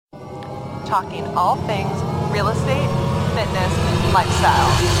talking all things real estate, fitness,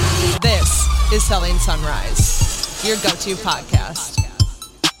 lifestyle. This is Selling Sunrise, your go-to podcast.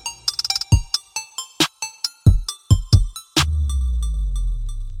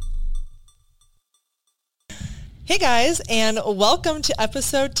 Hey guys, and welcome to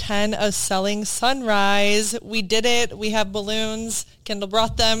episode 10 of Selling Sunrise. We did it. We have balloons. Kendall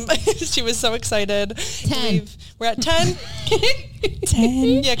brought them. She was so excited. 10. We're at 10.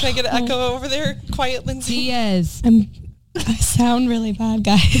 10. Yeah, can I get an echo over there? Quiet, Lindsay. Diaz. I sound really bad,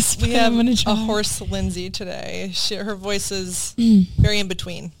 guys. We have I'm gonna try. a hoarse Lindsay today. Her voice is very in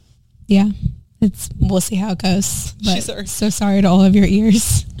between. Yeah, we'll see how it goes. But She's so sorry to all of your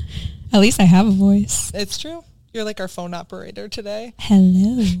ears. At least I have a voice. It's true. You're like our phone operator today.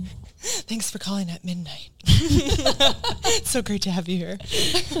 Hello. Thanks for calling at midnight. It's so great to have you here.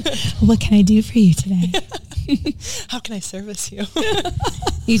 What can I do for you today? How can I service you?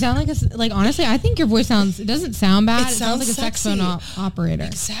 You sound like honestly, I think your voice it doesn't sound bad. It sounds like a sex sexy. phone operator.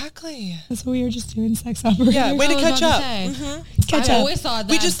 Exactly. That's what we were just doing, sex operator. Yeah, way to I was catch about up. to say. Catch I up. always thought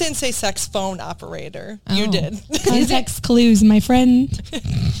that. We just didn't say sex phone operator. You Oh. did. Context clues, my friend.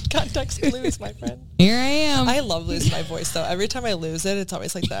 Context clues, my friend. Here I am. I love losing my voice though. Every time I lose it, it's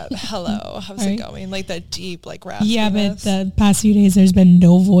always like that. Hello, how's it going? Like that deep, like raspiness. Yeah, but the past few days there's been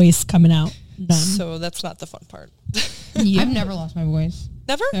no voice coming out. None. So that's not the fun part. I've never lost my voice.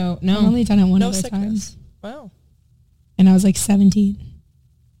 Never? So I've no. only done it one No other time. sickness. Wow. And I was like 17.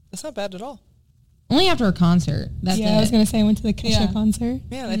 That's not bad at all. Only after a concert. That's Yeah, it. I was going to say I went to the Kesha Yeah. concert.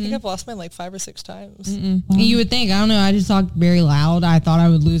 Man, I think I've lost mine like 5 or 6 times. Wow. You would think. I don't know. I just talked very loud. I thought I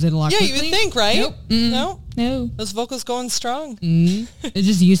would lose it a lot Yeah, quickly. you would think, right? Nope. No? No. Those vocals going strong. It's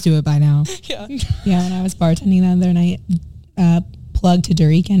just used to it by now. Yeah. Yeah, when I was bartending the other night, plug to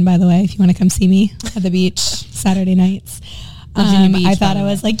Dorican, by the way, if you want to come see me at the beach Saturday nights. Virginia Beach, I thought by I the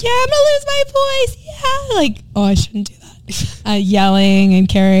was like, yeah, I'm going to lose my voice. Yeah. Like, oh, I shouldn't do that. Yelling and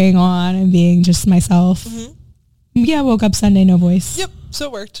carrying on and being just myself. Yeah, I woke up Sunday, no voice. Yep. So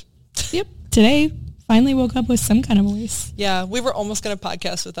it worked. Yep. Today, finally woke up with some kind of voice. Yeah, we were almost going to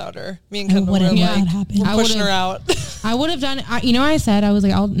podcast without her. Me and Kendall were wouldn't like, let that happen. we're I pushing would've- her out. I would have done it. I said, I was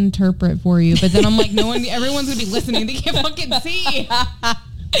like, I'll interpret for you. But then I'm like, everyone's going to be listening. They can't fucking see.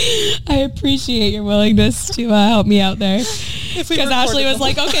 I appreciate your willingness to help me out there. If we Because Ashley recorded was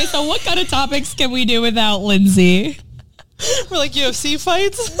like, okay, so what kind of topics can we do without Lindsay? we're like UFC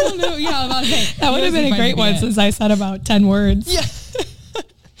fights. Oh, no, yeah, I was about to say. That would have been a great one since I said about 10 words. Yeah.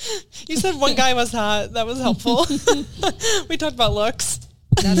 You said one guy was hot. That was helpful. We talked about looks.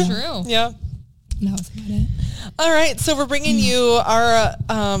 That's true. Yeah. That was about it. All right, so we're bringing you our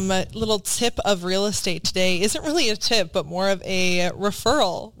little tip of real estate today. Isn't really a tip, but more of a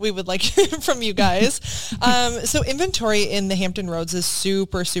referral we would like from you guys. So inventory in the Hampton Roads is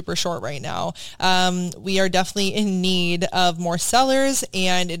super, super short right now. We are definitely in need of more sellers,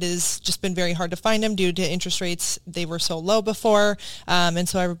 and it has just been very hard to find them due to interest rates. They were so low before, and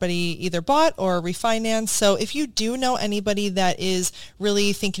so everybody either bought or refinanced. So if you do know anybody that is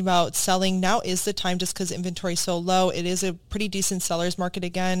really thinking about selling, now is the time, just because inventory is so low. It is a pretty decent seller's market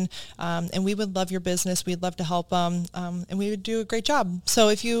again, and we would love your business. We'd love to help them, and we would do a great job. So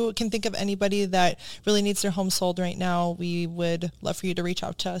if you can think of anybody that really needs their home sold right now, we would love for you to reach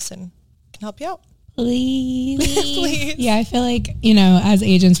out to us and can help you out. Please. Please. Yeah, I feel like, as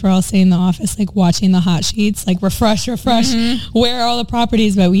agents, we're all sitting in the office, like watching the hot sheets, like refresh, where are all the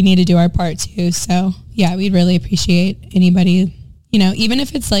properties, but we need to do our part too. So yeah, we'd really appreciate anybody, even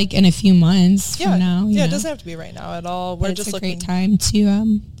if it's like in a few months from now. Yeah, it doesn't have to be right now at all. We're But just it's a looking. great time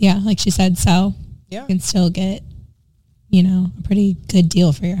to, like she said, sell. Yeah. You can still get, a pretty good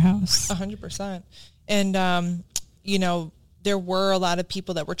deal for your house. 100%. And, there were a lot of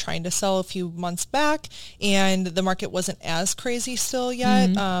people that were trying to sell a few months back, and the market wasn't as crazy still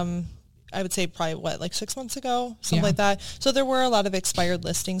yet. I would say probably like 6 months ago, something like that. So there were a lot of expired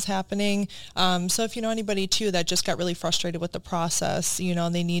listings happening. So if you know anybody too that just got really frustrated with the process,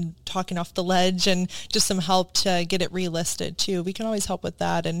 and they need talking off the ledge and just some help to get it relisted too, we can always help with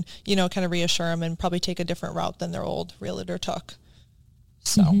that and, kind of reassure them and probably take a different route than their old realtor took.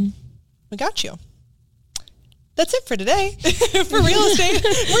 So we got you. That's it for today. For real estate,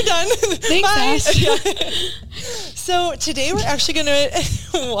 we're done. Thanks, Bye. Ash. So today we're actually going to,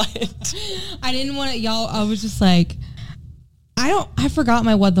 what? I didn't want to, y'all, I was just like, I forgot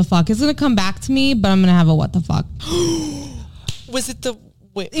my what the fuck. It's going to come back to me, but I'm going to have a what the fuck. Was it the,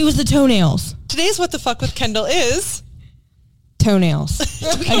 wait. It was the toenails. Today's what the fuck with Kendall is. Toenails.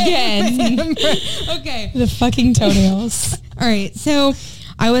 Again. Okay. The fucking toenails. All right. So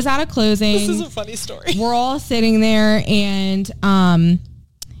I was at a closing. This is a funny story. We're all sitting there, and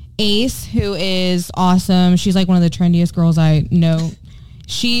Ace, who is awesome. She's like one of the trendiest girls I know.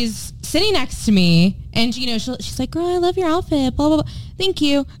 She's sitting next to me, and you know, she's like, "Girl, I love your outfit." Blah blah blah. Thank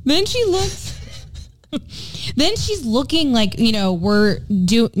you. Then she looks. Then she's looking like, you know,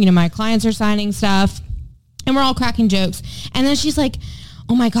 my clients are signing stuff, and we're all cracking jokes. And then she's like,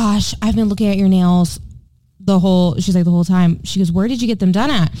 "Oh my gosh, I've been looking at your nails the whole time." She goes, "Where did you get them done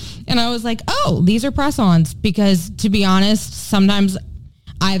at?" And I was like, "Oh, these are press-ons." Because to be honest, sometimes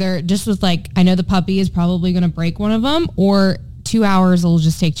either just with like, I know the puppy is probably going to break one of them, or 2 hours will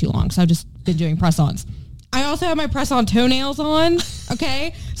just take too long. So I've just been doing press-ons. I also have my press-on toenails on.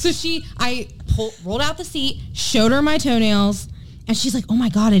 Okay. So I rolled out the seat, showed her my toenails, and she's like, "Oh my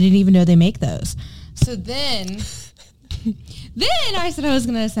God, I didn't even know they make those." So then I said I was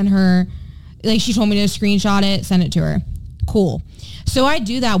going to send her, like, she told me to screenshot it, send it to her. Cool. So I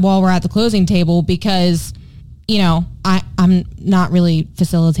do that while we're at the closing table because, you know, I'm not really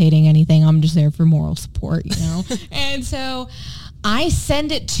facilitating anything. I'm just there for moral support, you know? And so I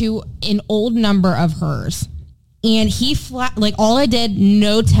send it to an old number of hers, and he all I did,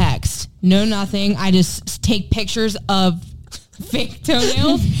 no text, no nothing. I just take pictures of fake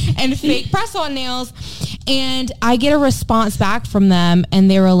toenails and fake press-on nails, and I get a response back from them, and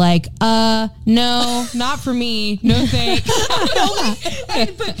they were like, no, not for me, no thanks.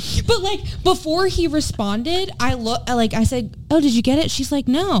 but like, before he responded, I said, "Oh, did you get it?" She's like,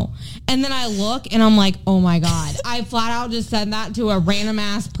 "No." And then I look, and I'm like, oh my God, I flat out just sent that to a random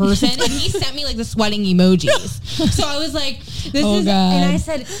ass person, and he sent me like the sweating emojis. So I was like, God. And I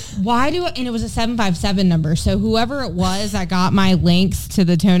said, and it was a 757 number. So whoever it was that got my links to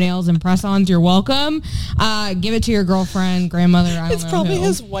the toenails and press-ons, you're welcome. Give it to your girlfriend, grandmother, I don't know. It's probably who.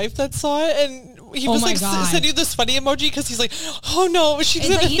 his wife that saw it, and he was like, send you the sweaty emoji because he's like, oh no, she's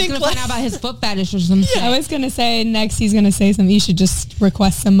going to think he's going to find out about his foot fetish or something. I was going to say, next he's going to say something. You should just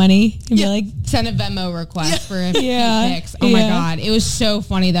request some money and be like, send a Venmo request for a few pics. Oh my God. It was so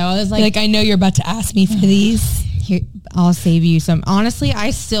funny though. I was like, I know you're about to ask me for these. Here, I'll save you some. Honestly,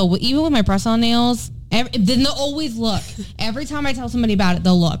 I still, even with my press-on nails, then they'll always look. Every time I tell somebody about it,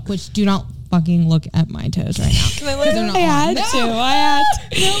 they'll look, which do not fucking look at my toes right now. Can I look? I had to.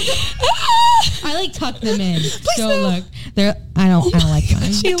 I like tuck them in. Don't look. I don't like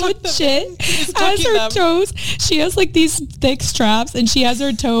mine. She legit has her toes. She has like these thick straps, and she has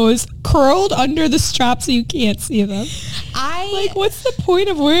her toes curled under the strap so you can't see them. What's the point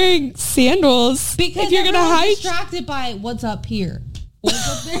of wearing sandals because if you're gonna hide? Distracted by what's up here. What's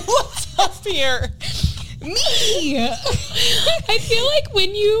up there? What's up here? Me. I feel like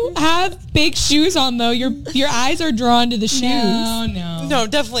when you have big shoes on, though, your eyes are drawn to the shoes. No,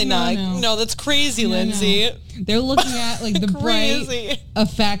 definitely not. No, that's crazy, Lindsay. No. They're looking at like the bright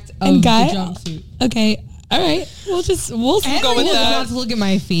effect of the jumpsuit. Okay. All right. We'll go with that. Not to look at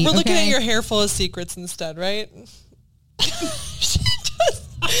my feet. We're looking at your hair full of secrets instead, right? She just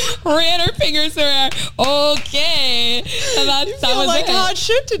ran her fingers through her hair. Okay. You feel like hot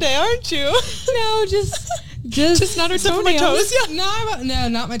shit today, aren't you? No, just not her toenails. No,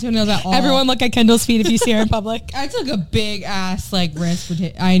 not my toenails at all. Everyone look at Kendall's feet if you see her in public. I took a big ass risk.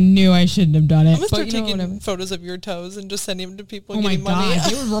 I knew I shouldn't have done it. I'm gonna start taking photos of your toes and just sending them to people. Oh my money.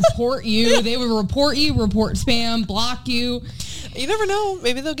 God, they would report you. They would report spam, block you. You never know.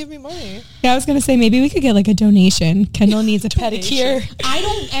 Maybe they'll give me money. Yeah, I was gonna say maybe we could get like a donation. Kendall needs a pedicure. I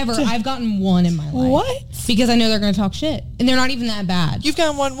don't ever. I've gotten one in my life. What? Because I know they're gonna talk shit, and they're not even that bad. You've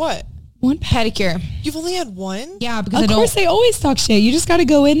gotten one what? One pedicure. You've only had one? Yeah, because of course they always talk shit. You just got to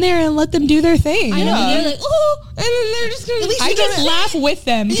go in there and let them do their thing. I know. They're like, oh, and then they're just going to. I just laugh with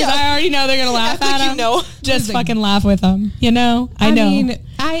them because I already know they're going to laugh at them. You know. Just fucking laugh with them. You know? I know. Mean,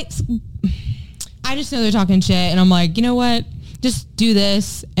 I just know they're talking shit, and I'm like, you know what? Just do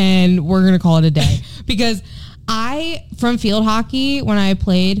this, and we're going to call it a day. Because from field hockey, when I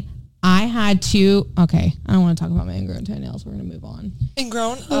played, I had to, I don't want to talk about my ingrown toenails. We're going to move on.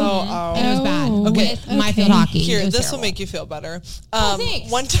 Ingrown? Oh. And it was bad. Okay. With my field hockey. Here, this will make you feel better.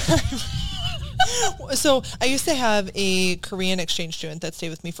 Thanks. One time, so I used to have a Korean exchange student that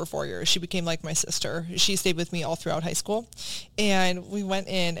stayed with me for 4 years. She became like my sister. She stayed with me all throughout high school. And we went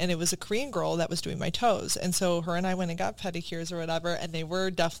in, and it was a Korean girl that was doing my toes. And so her and I went and got pedicures or whatever, and they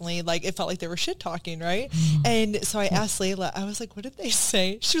were definitely like, it felt like they were shit talking, right? And so I asked Layla, I was like, what did they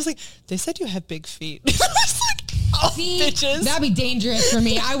say? She was like, they said you have big feet. I was like, oh, bitches. That'd be dangerous for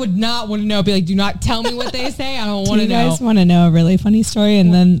me. I would not want to know. Be like, do not tell me what they say. I don't want to know. You guys want to know a really funny story,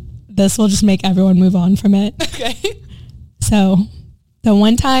 and then this will just make everyone move on from it. Okay. So the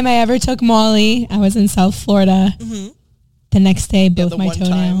one time I ever took Molly, I was in South Florida. Mm-hmm. The next day, both my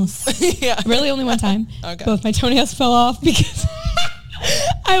toenails. Yeah. Really only one time. Okay. Both my toenails fell off because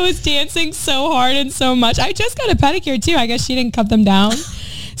I was dancing so hard and so much. I just got a pedicure too. I guess she didn't cut them down.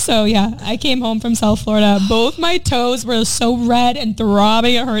 So yeah, I came home from South Florida. Both my toes were so red and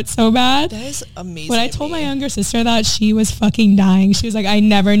throbbing. It hurt so bad. That is amazing. When I told my younger sister that, she was fucking dying. She was like, I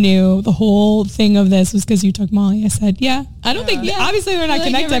never knew the whole thing of this was because you took Molly. I said, yeah. I don't think, obviously they're not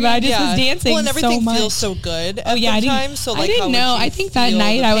connected, but I just was dancing so much. Well, and everything feels so good at the time. So like, I didn't know. I think that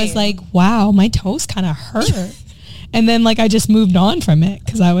night I was like, wow, my toes kind of hurt. And then like I just moved on from it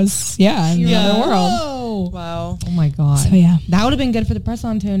because I was, in another world. Wow. Oh my God. So yeah. That would have been good for the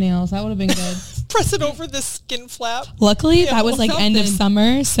press-on toenails. That would have been good. Press it over the skin flap. Luckily, that was like end of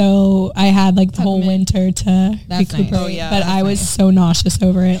summer, so I had like the whole winter to recuperate. Nice. Oh, yeah. But I was so nauseous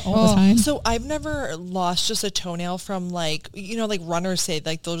over it all the time. So I've never lost just a toenail from like, you know, like runners say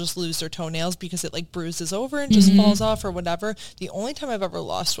like they'll just lose their toenails because it like bruises over and just falls off or whatever. The only time I've ever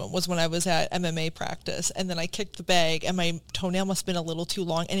lost one was when I was at MMA practice and then I kicked the bag and my toenail must have been a little too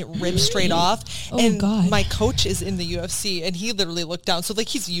long and it ripped straight off. And God. My coach is in the UFC and he literally looked down. So like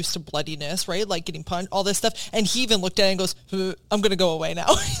he's used to bloodiness, right? Like getting punched, all this stuff. And he even looked at it and goes, I'm going to go away now.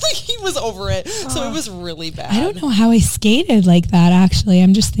 Like he was over it. So it was really bad. I don't know how I skated like that, actually.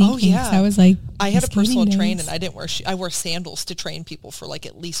 I'm just thinking. Oh, yeah. I was like, I had a personal trainer and I didn't wear I wore sandals to train people for like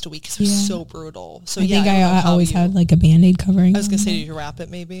at least a week because it was so brutal. So I think I always had like a Band-Aid covering. I was going to say, did you wrap it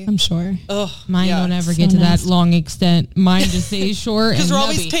maybe? I'm sure. Ugh, Mine don't ever get to that long extent. Mine just stays short. Because we're we're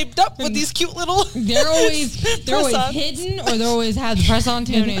always taped up with these cute little... They're always hidden or they're always have the press-on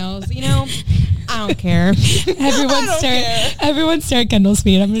toenails. You know, I don't care. Everyone stare at Kendall's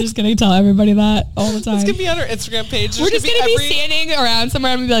feet. I'm just going to tell everybody that all the time. It's going to be on our Instagram page. We're just going to be standing around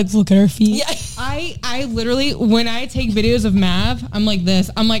somewhere and be like, look at her feet. Yeah. I literally, when I take videos of Mav, I'm like this.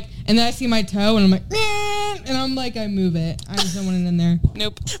 I'm like, and then I see my toe and I'm like, and I'm like, I move it. I just don't want it in there.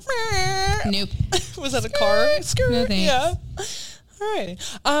 Nope. Nope. Was that a car? Skirt. No thanks. Yeah. All right.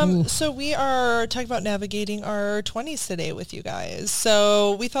 So we are talking about navigating our 20s today with you guys.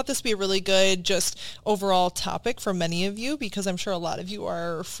 So we thought this would be a really good just overall topic for many of you because I'm sure a lot of you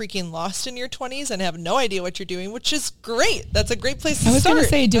are freaking lost in your 20s and have no idea what you're doing, which is great. That's a great place to start. I was going to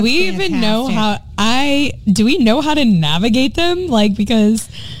say, do we even know fantastic. do we know how to navigate them? Like, because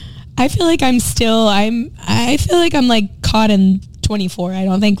I feel like I feel like I'm like caught in 24. I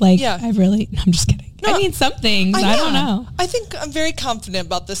don't think I've really, I'm just kidding. No, I mean, some things. I don't know. I think I'm very confident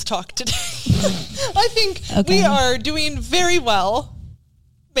about this talk today. I think we are doing very well.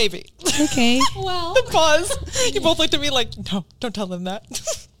 Maybe. Okay. Well. Pause. You both looked at me like, no, don't tell them that.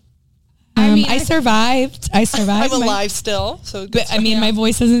 I survived. I'm alive still. So good but, my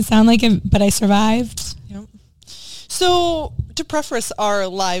voice doesn't sound like it, but I survived. Yep. So to preface our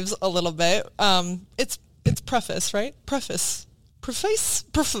lives a little bit, it's preface, right? Preface. To preface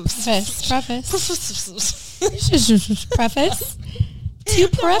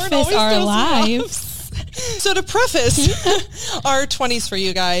our lives. So to preface our 20s for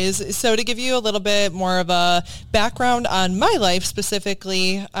you guys, so to give you a little bit more of a background on my life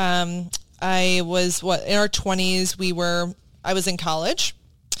specifically, I was in our 20s, I was in college.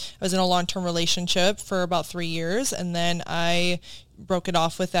 I was in a long-term relationship for about 3 years, and then I broke it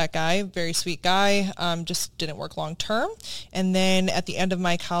off with that guy, very sweet guy, just didn't work long-term. And then at the end of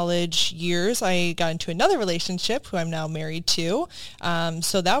my college years, I got into another relationship who I'm now married to.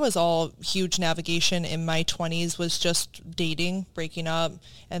 So that was all huge navigation in my 20s, was just dating, breaking up,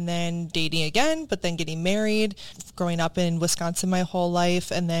 and then dating again, but then getting married, growing up in Wisconsin my whole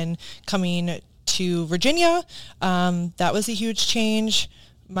life, and then coming to Virginia. That was a huge change.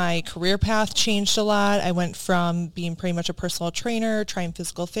 My career path changed a lot. I went from being pretty much a personal trainer, trying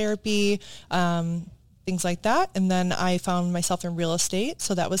physical therapy, things like that. And then I found myself in real estate.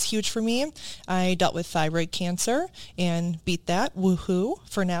 So that was huge for me. I dealt with thyroid cancer and beat that. Woohoo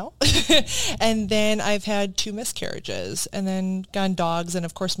for now. And then I've had 2 miscarriages and then gotten dogs and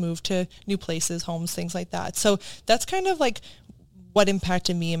of course moved to new places, homes, things like that. So that's kind of like what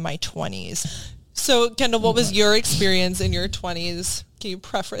impacted me in my 20s. So Kendall, what was your experience in your 20s? Can you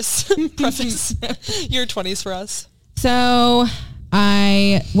preface your 20s for us? So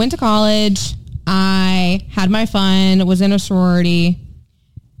I went to college. I had my fun, was in a sorority.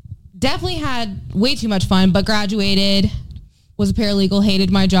 Definitely had way too much fun, but graduated, was a paralegal, hated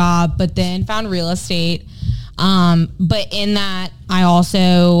my job, but then found real estate. But in that, I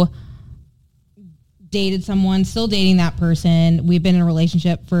also dated someone, still dating that person. We've been in a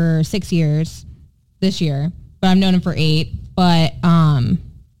relationship for 6 years this year, but I've known him for 8. But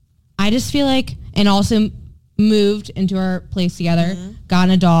I just feel like, and also moved into our place together, gotten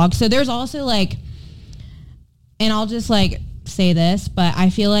a dog. So there's also like, and I'll just like say this, but I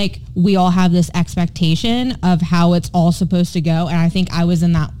feel like we all have this expectation of how it's all supposed to go. And I think I was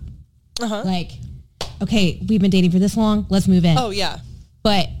in that, like, okay, we've been dating for this long. Let's move in. Oh, yeah.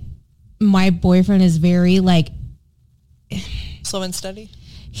 But my boyfriend is very, like... Slow and steady?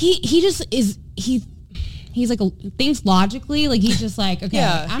 He just is... He's like, thinks logically, like he's just like, okay,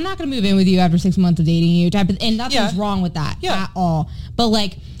 I'm not going to move in with you after 6 months of dating you, type of, and nothing's wrong with that at all. But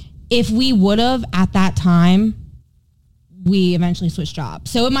like, if we would have at that time, we eventually switched jobs.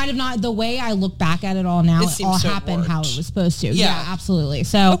 So it might have not, the way I look back at it all now, it all happened how it was supposed to. Yeah, absolutely.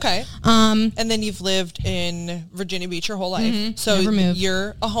 So, okay. And then you've lived in Virginia Beach your whole life. So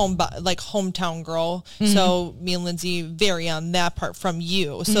you're a hometown girl. So me and Lindsay vary on that part from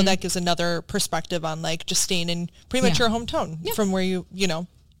you. So that gives another perspective on like just staying in pretty much your hometown from where you know,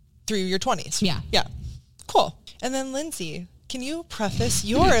 through your 20s. Yeah. Yeah. Cool. And then Lindsay, can you preface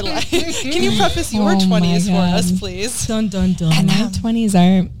your life? Can you preface your 20s for us, please? Dun, dun, dun. And my 20s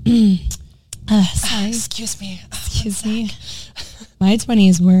are... sorry. Excuse me. My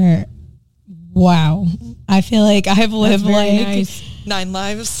 20s were... Wow. I feel like I've lived like... 9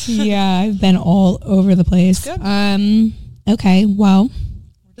 lives. Yeah, I've been all over the place. Good. Okay, well...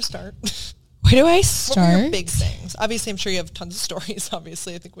 Where to start? Where do I What start? were your big things? Obviously, I'm sure you have tons of stories.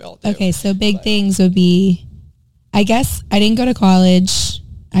 Obviously, I think we all do. Okay, so big things would be... I guess I didn't go to college.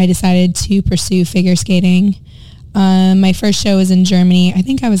 I decided to pursue figure skating. My first show was in Germany. I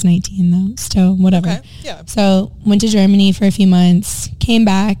think I was 19 though, still whatever. Okay, yeah. So went to Germany for a few months, came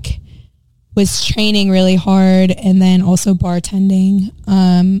back, was training really hard, and then also bartending.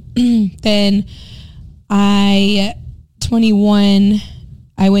 Then 21,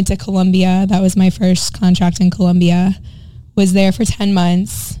 I went to Colombia. That was my first contract in Colombia. Was there for 10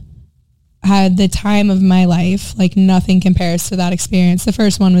 months. Had the time of my life. Like nothing compares to that experience. The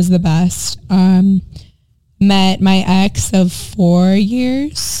first one was the best. Met my ex of 4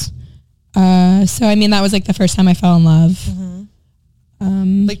 years. So I mean, that was like the first time I fell in love.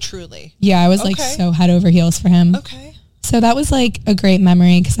 Like truly. Yeah, I was like so head over heels for him. Okay. So that was like a great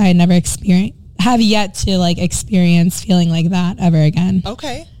memory because I had never have yet to like experience feeling like that ever again.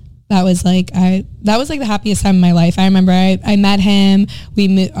 Okay. That was like the happiest time of my life. I remember I met him.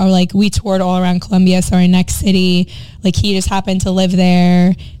 We toured all around Colombia. So our next city, like he just happened to live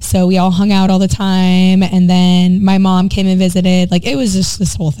there. So we all hung out all the time. And then my mom came and visited. Like it was just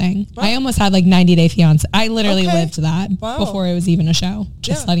this whole thing. Wow. I almost had like 90 Day Fiance. I literally lived that before it was even a show.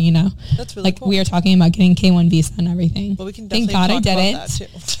 Just letting you know. That's really cool. We were talking about getting K1 visa and everything. Well, we can definitely Thank God I did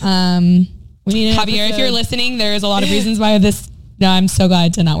it. We need Javier, if you're listening, there's a lot of reasons why I'm so glad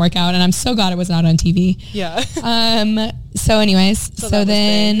it did not work out, and I'm so glad it was not on TV. Yeah. So anyways, so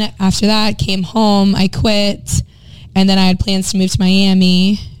then big. After that, came home, I quit, and then I had plans to move to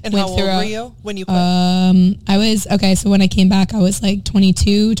Miami. And how old were you when you quit? So when I came back, I was like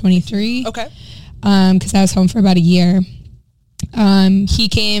 22, 23. Okay. Because I was home for about a year. He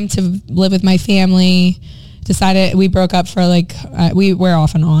came to live with my family, decided we broke up for like, we were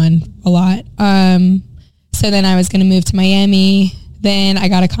off and on a lot. So then I was going to move to Miami. Then I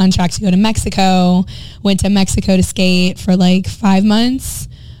got a contract to go to Mexico. Went to Mexico to skate for like 5 months.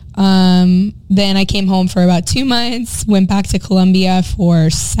 Then I came home for about 2 months. Went back to Colombia for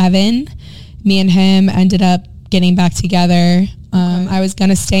 7. Me and him ended up getting back together. I was going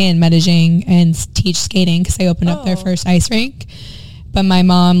to stay in Medellin and teach skating because they opened up their first ice rink. But my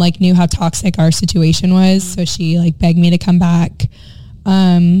mom like knew how toxic our situation was. So she like begged me to come back.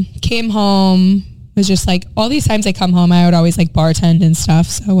 Came home. Was just like all these times I come home, I would always like bartend and stuff.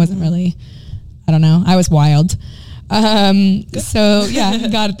 So it wasn't really, I don't know. I was wild. So yeah,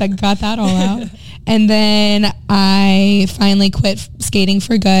 got that all out. And then I finally quit skating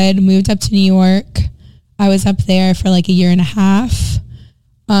for good, moved up to New York. I was up there for like a year and a half.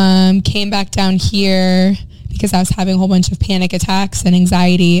 Came back down here because I was having a whole bunch of panic attacks and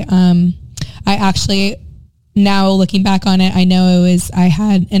anxiety. I actually, now looking back on it, I know I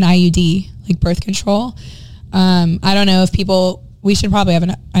had an IUD, like birth control. I don't know if we should probably have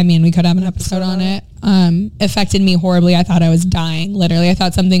we could have an episode on it. Affected me horribly. I thought I was dying. Literally, I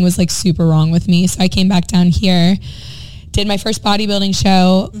thought something was like super wrong with me. So I came back down here, did my first bodybuilding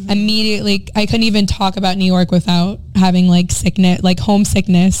show. Immediately, I couldn't even talk about New York without having like sickness, like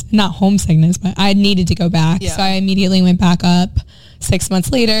homesickness, not homesickness, but I needed to go back. Yeah. So I immediately went back up. 6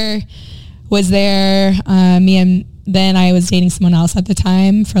 months later, was there, then I was dating someone else at the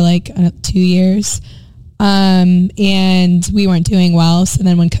time for like 2 years. And we weren't doing well. So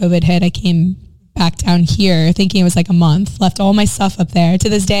then when COVID hit, I came back down here thinking it was like a month, left all my stuff up there. To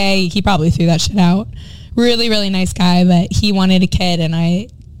this day, he probably threw that shit out. Really, really nice guy, but he wanted a kid and I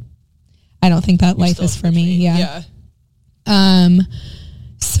don't think that life is for me. Yeah.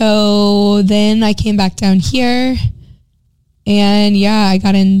 So then I came back down here, and yeah, I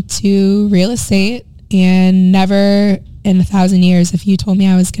got into real estate, and never in 1,000 years, if you told me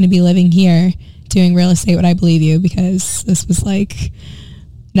I was going to be living here doing real estate, would I believe you? Because this was like,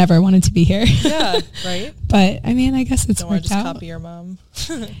 never wanted to be here. Yeah, right. But I mean, I guess it's Don't want worked to just out. copy your mom.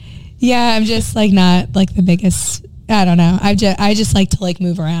 Yeah, I'm just like not like the biggest. I don't know. I just like to like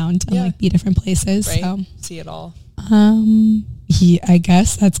move around and like be different places. Right. So See it all. yeah, I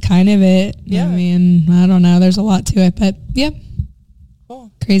guess that's kind of it. Yeah. I mean, I don't know. There's a lot to it, but yep.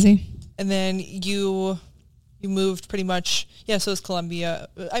 Cool. Crazy. And then you moved pretty much, so it's Columbia.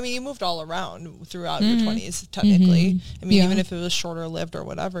 I mean, you moved all around throughout your 20s, technically. I mean, even if it was shorter lived or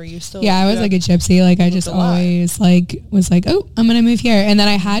whatever, you still... Yeah, I was like a gypsy. Like, I just a lot. always like was like, oh, I'm going to move here. And then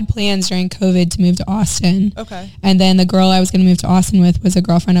I had plans during COVID to move to Austin. Okay. And then the girl I was going to move to Austin with was a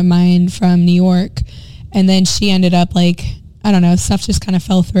girlfriend of mine from New York. And then she ended up like, I don't know, stuff just kind of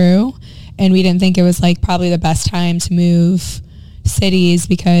fell through. And we didn't think it was like probably the best time to move cities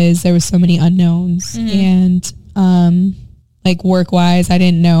because there was so many unknowns. And like work wise, I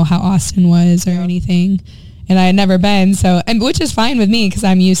didn't know how Austin was or anything, and I had never been, so, and which is fine with me because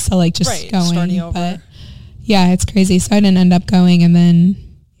I'm used to like just going, starting over. but yeah, it's crazy. So I didn't end up going, and then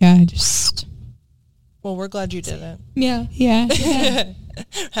I just Well, we're glad you did it. yeah.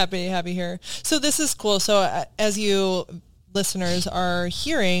 Happy here. So this is cool. So as you listeners are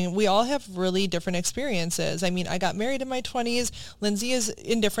hearing, we all have really different experiences. I mean, I got married in my 20s. Lindsay is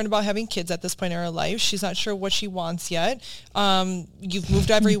indifferent about having kids at this point in her life. She's not sure what she wants yet. You've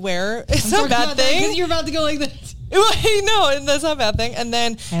moved everywhere. It's not a bad thing. You're about to go like this. No, and that's not a bad thing. And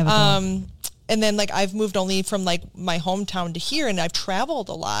then, I have a and then like I've moved only from like my hometown to here, and I've traveled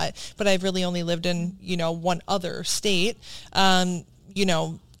a lot, but I've really only lived in, one other state.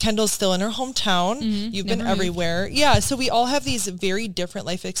 Kendall's still in her hometown. You've been everywhere. Yeah. So we all have these very different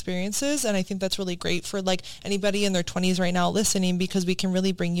life experiences. And I think that's really great for like anybody in their 20s right now listening, because we can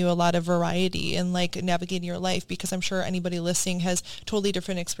really bring you a lot of variety in like navigating your life, because I'm sure anybody listening has totally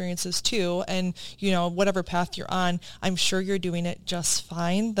different experiences too. And, whatever path you're on, I'm sure you're doing it just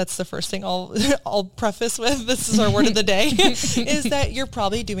fine. That's the first thing I'll preface with. This is our word of the day is that you're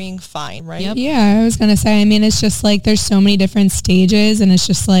probably doing fine, right? Yep. Yeah, I was going to say, I mean, it's just like there's so many different stages, and it's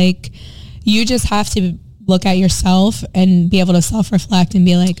just like you just have to look at yourself and be able to self-reflect and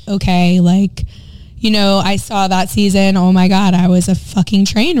be like, okay, like, I saw that season, oh my God, I was a fucking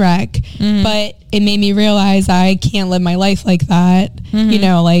train wreck. But it made me realize I can't live my life like that.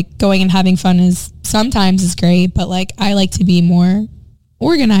 Like going and having fun is sometimes great, but like I like to be more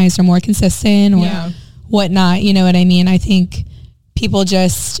organized or more consistent or whatnot. You know what I mean? I think people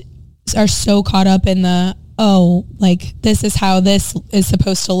just are so caught up in the, like this is how this is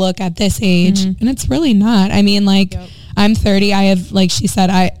supposed to look at this age. And it's really not. I mean, like I'm 30. I have, like she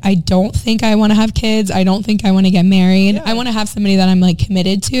said, I don't think I want to have kids. I don't think I want to get married. I want to have somebody that I'm like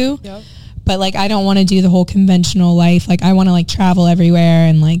committed to, but like, I don't want to do the whole conventional life. Like I want to like travel everywhere,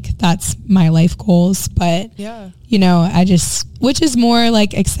 and like, that's my life goals. But I just, which is more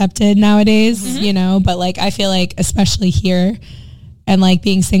like accepted nowadays, but like, I feel like, especially here, and like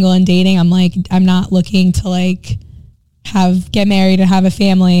being single and dating, I'm like, I'm not looking to like get married and have a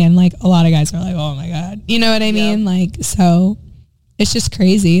family. And like a lot of guys are like, oh my God, you know what I mean? Like, so it's just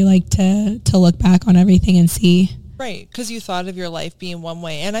crazy, like to look back on everything and see. Right, because you thought of your life being one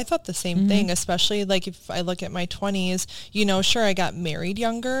way. And I thought the same thing, especially like if I look at my 20s, sure, I got married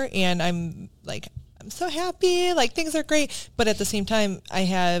younger, and I'm so happy, like things are great. But at the same time, I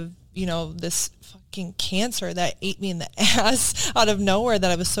have, this fucking cancer that ate me in the ass out of nowhere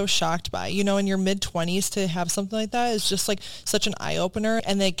that I was so shocked by. In your mid-20s to have something like that is just like such an eye-opener.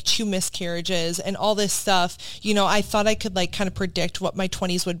 And like 2 miscarriages and all this stuff, I thought I could like kind of predict what my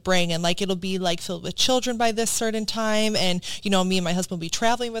 20s would bring, and like it'll be like filled with children by this certain time, and me and my husband will be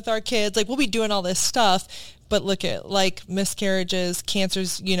traveling with our kids, like we'll be doing all this stuff. But look at like miscarriages,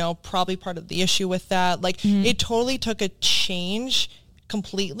 cancers, probably part of the issue with that. Like it totally took a change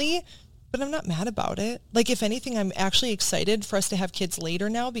completely. But I'm not mad about it. Like, if anything, I'm actually excited for us to have kids later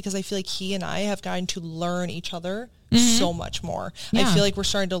now, because I feel like he and I have gotten to learn each other so much more. I feel like we're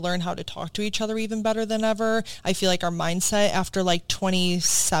starting to learn how to talk to each other even better than ever. I feel like our mindset after like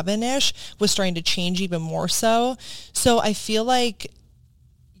 27-ish was starting to change even more so. So I feel like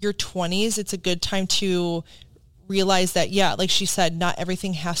your 20s, it's a good time to realize that, like she said, not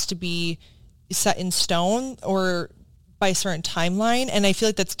everything has to be set in stone or by a certain timeline. And I feel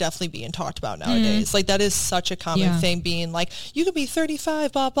like that's definitely being talked about nowadays. Like that is such a common thing, being like, you could be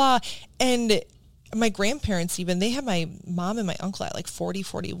 35, blah, blah. And my grandparents even, they had my mom and my uncle at like 40,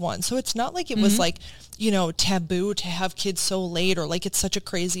 41. So it's not like it was like, you know, taboo to have kids so late or like it's such a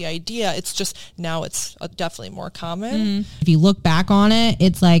crazy idea. It's just now it's definitely more common. If you look back on it,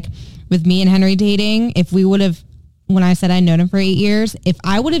 it's like with me and Henry dating, if we would have, when I said I'd known him for 8 years, if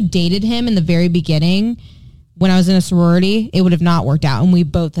I would have dated him in the very beginning when I was in a sorority, it would have not worked out. And we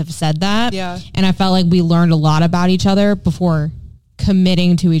both have said that. Yeah. And I felt like we learned a lot about each other before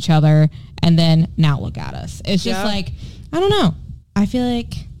committing to each other. And then now look at us. It's just like, I don't know. I feel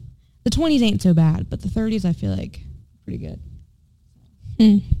like the 20s ain't so bad, but the 30s I feel like pretty good.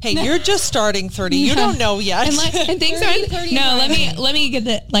 Hey, you're just starting 30. You don't know yet. And things let me get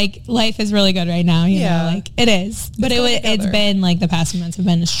the, like, life is really good right now, you know, like it is, but it's been like the past few months have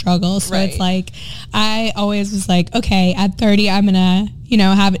been a struggle. So it's like, I always was like, okay, at 30, I'm gonna, you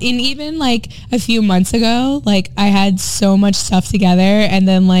know, have, and even like a few months ago, like I had so much stuff together and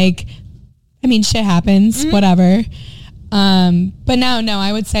then like, I mean, shit happens, whatever. But now, no,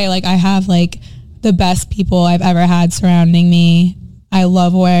 I would say like I have like the best people I've ever had surrounding me. I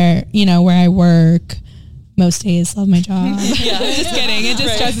love where I work. Most days, love my job. Just kidding. It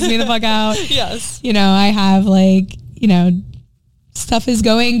just stresses me the fuck out. Yes. You know, I have like, you know, stuff is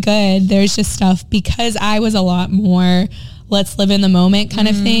going good. There's just stuff because I was a lot more let's live in the moment kind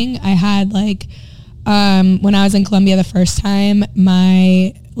of thing. I had like, when I was in Colombia the first time,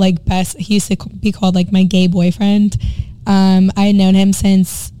 my like best, he used to be called like my gay boyfriend. I had known him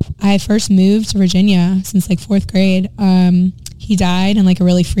since I first moved to Virginia, since like 4th grade. He died in like a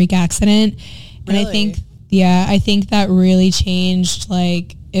really freak accident. And I think that really changed.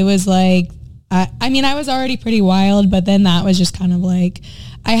 Like, it was like, I mean, I was already pretty wild, but then that was just kind of like,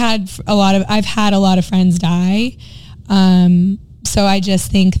 I've had a lot of friends die. So I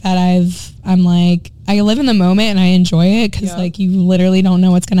just think that I'm like, I live in the moment and I enjoy it because like you literally don't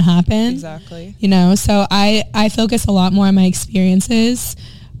know what's going to happen. Exactly. You know, so I focus a lot more on my experiences,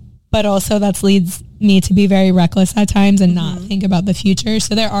 but also that leads me to be very reckless at times and not think about the future.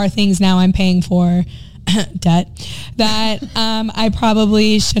 So there are things now I'm paying for debt that I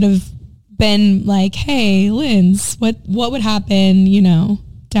probably should have been like, hey, Linz, what would happen, you know,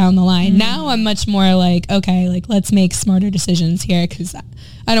 down the line. Now I'm much more like, okay, like let's make smarter decisions here because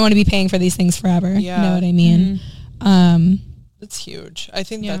I don't want to be paying for these things forever. You know what I mean? It's huge. I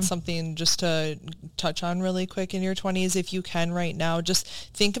think that's something just to touch on really quick in your 20s. If you can right now, just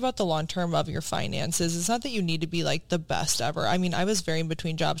think about the long term of your finances. It's not that you need to be like the best ever. I mean, I was very in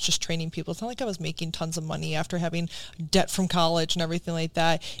between jobs, just training people. It's not like I was making tons of money after having debt from college and everything like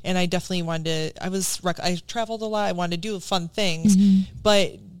that. And I definitely wanted to, I traveled a lot. I wanted to do fun things,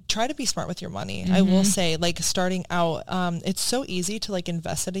 but try to be smart with your money. I will say, like, starting out, it's so easy to like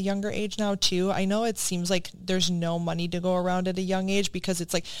invest at a younger age now too. I know it seems like there's no money to go around at a young age because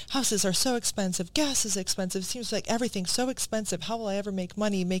it's like houses are so expensive, gas is expensive, it seems like everything's so expensive. How will I ever make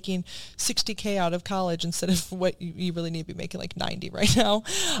money making $60K out of college instead of what you really need to be making like 90 right now,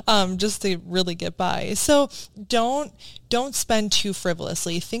 just to really get by. So don't spend too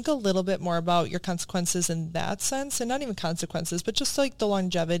frivolously. Think a little bit more about your consequences in that sense, and not even consequences, but just like the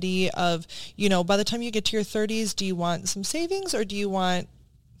longevity of, you know, by the time you get to your 30s, do you want some savings or do you want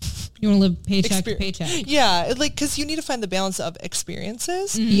to live paycheck to paycheck? Yeah, like, because you need to find the balance of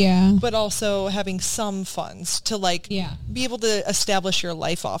experiences, but also having some funds to like be able to establish your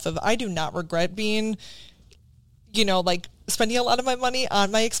life off of. I do not regret being, you know, like spending a lot of my money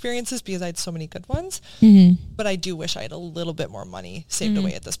on my experiences because I had so many good ones, but I do wish I had a little bit more money saved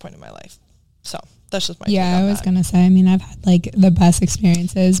away at this point in my life. So that's just my take on I was that. gonna say, I mean, I've had like the best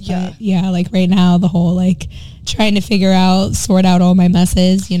experiences, but like right now the whole like trying to sort out all my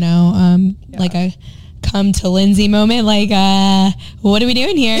messes, you know, like a come to Lindsay moment, like what are we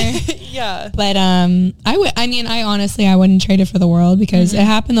doing here? But I honestly wouldn't trade it for the world because it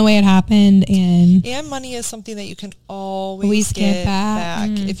happened the way it happened, and money is something that you can always get back.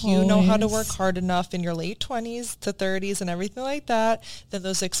 If you know how to work hard enough in your late 20s to 30s and everything like that, then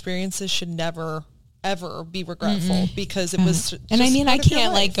those experiences should never ever be regretful because it was just and I mean I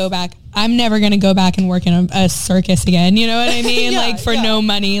can't like go back. I'm never going to go back and work in a circus again, you know what I mean? Like for no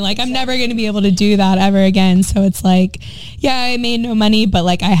money, like I'm never going to be able to do that ever again. So it's like, I made no money, but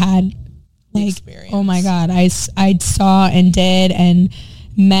like I had like experience. Oh my God, I saw and did and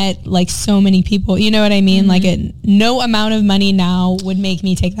met like so many people, you know what I mean? Like no amount of money now would make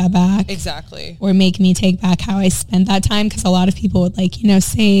me take that back. Exactly. Or make me take back how I spent that time, because a lot of people would like, you know,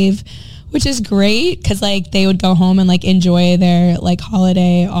 save, which is great because like they would go home and like enjoy their like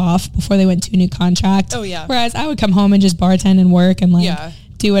holiday off before they went to a new contract. Oh yeah. Whereas I would come home and just bartend and work and like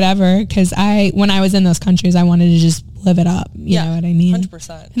do whatever, because when I was in those countries I wanted to just live it up. You know what I mean?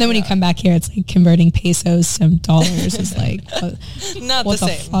 100%. And then when you come back here, it's like converting pesos to dollars is like, not what the the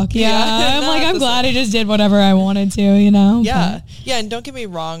same. fuck? Yeah. I'm like, I'm glad same. I just did whatever I wanted to, you know? Yeah. Yeah. And don't get me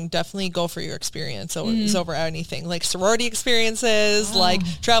wrong. Definitely go for your experience over anything, like sorority experiences, like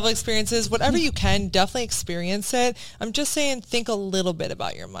travel experiences, whatever you can, definitely experience it. I'm just saying, think a little bit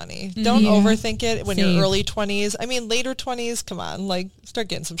about your money. Don't overthink it when you're early 20s. I mean, later 20s, come on, like start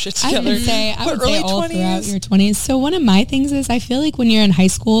getting some shit together. I would say all throughout your 20s. So one of my things is I feel like when you're in high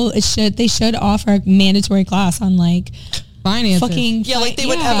school, they should offer a mandatory class on like finances. Fucking like they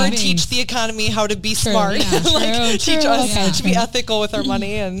would ever teach the economy how to be smart, like teach us to be ethical with our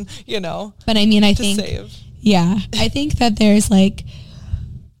money, and But I mean, I to think save. Yeah, I think that there's like,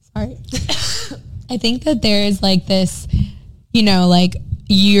 sorry, I think that there's like this, like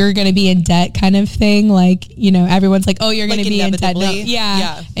you're going to be in debt kind of thing. Like, everyone's like, oh, you're going to be in debt.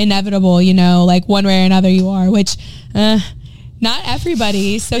 No, inevitable, like one way or another you are, which, not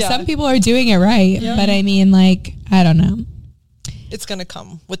everybody. So some people are doing it right. Yeah. But I mean, like, I don't know. It's going to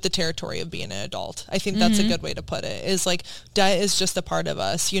come with the territory of being an adult. I think that's a good way to put it, is like debt is just a part of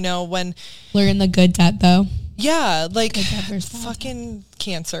us, when we're in the good debt though. Yeah, like fucking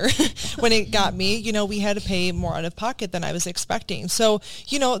cancer. When it got me, we had to pay more out of pocket than I was expecting. So,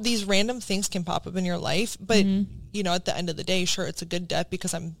 these random things can pop up in your life, but at the end of the day, sure, it's a good debt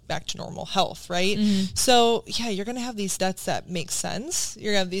because I'm back to normal health, right? So, yeah, you're going to have these debts that make sense.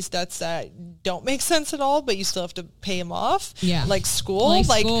 You're going to have these debts that don't make sense at all, but you still have to pay them off. Yeah. Like school.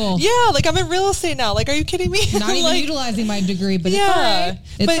 Yeah, like I'm in real estate now. Like, are you kidding me? Not even utilizing my degree, but it's all right.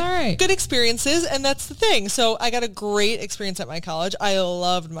 It's all right. Good experiences, and that's the thing. So I got a great experience at my college. I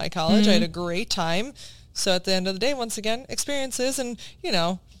loved my college. I had a great time. So at the end of the day, once again, experiences, and,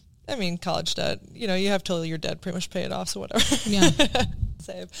 college debt, you have till you're dead, pretty much pay it off, so whatever. Yeah.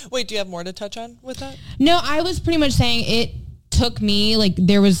 Save. Wait, do you have more to touch on with that? No, I was pretty much saying it took me, like,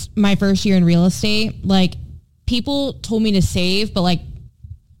 there was my first year in real estate, like, people told me to save, but, like,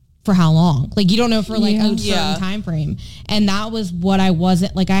 for how long? Like, you don't know for, like, a certain time frame. And that was what I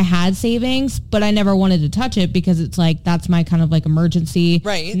wasn't, like, I had savings, but I never wanted to touch it because it's, like, that's my kind of, like, emergency.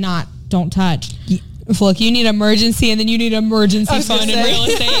 Right. Not, don't touch. Look, you need emergency, and then you need emergency fund in real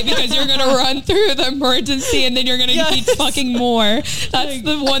estate because you're going to run through the emergency, and then you're going to need fucking more. That's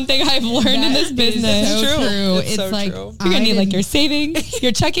the one thing I've learned in this business. So true. It's so like, true. You're going to need like your savings,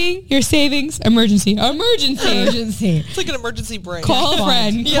 your checking, your savings, emergency. It's like an emergency break. Call a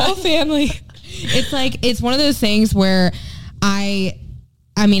friend, call family. It's like, it's one of those things where I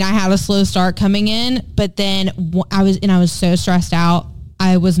had a slow start coming in, but then I was so stressed out.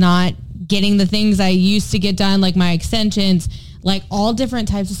 I was not getting the things I used to get done, like my extensions, like all different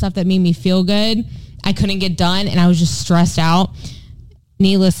types of stuff that made me feel good. I couldn't get done, and I was just stressed out.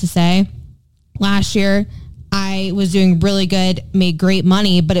 Needless to say, last year I was doing really good, made great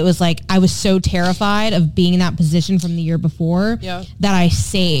money, but it was like I was so terrified of being in that position from the year before that I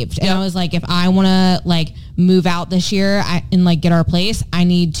saved. And I was like, if I want to like move out this year and like get our place, I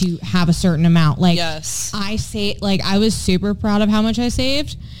need to have a certain amount. Like I was super proud of how much I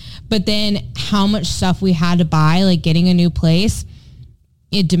saved. But then how much stuff we had to buy, like getting a new place,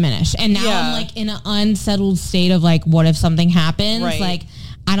 it diminished. And now I'm like in an unsettled state of like, what if something happens? Right. Like,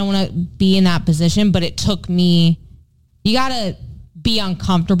 I don't want to be in that position, but it took me, you got to be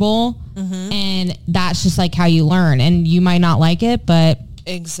uncomfortable. And that's just like how you learn. And you might not like it, but.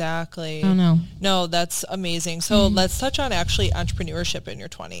 Exactly. I don't know. No, that's amazing. So let's touch on actually entrepreneurship in your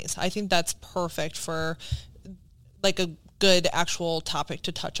 20s. I think that's perfect for like a good actual topic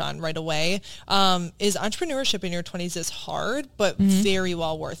to touch on right away. Is entrepreneurship in your 20s is hard, but very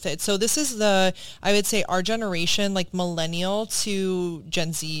well worth it. So this is I would say our generation, like millennial to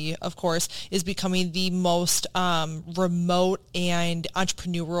Gen Z, of course, is becoming the most remote and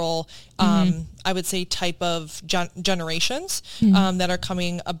entrepreneurial, I would say, type of generations that are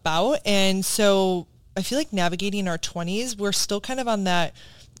coming about. And so I feel like navigating our 20s, we're still kind of on that.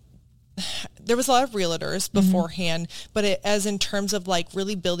 There was a lot of realtors beforehand, but as in terms of like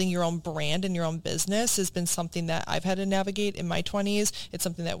really building your own brand and your own business has been something that I've had to navigate in my 20s. It's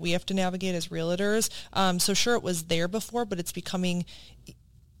something that we have to navigate as realtors. So sure, it was there before, but it's becoming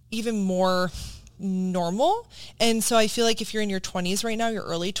even more normal. And so I feel like if you're in your 20s right now, your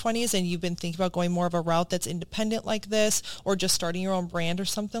early 20s, and you've been thinking about going more of a route that's independent like this, or just starting your own brand or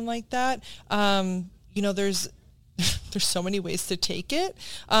something like that, there's so many ways to take it.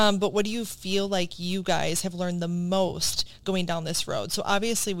 But what do you feel like you guys have learned the most going down this road? So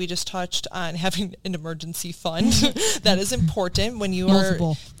obviously we just touched on having an emergency fund. That is important when you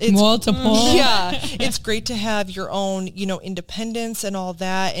Multiple. Yeah. It's great to have your own, independence and all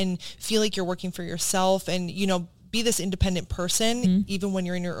that, and feel like you're working for yourself, and, be this independent person, even when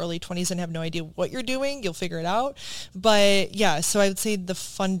you're in your early 20s and have no idea what you're doing. You'll figure it out. But yeah, so I would say the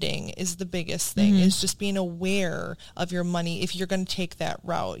funding is the biggest thing, is just being aware of your money if you're going to take that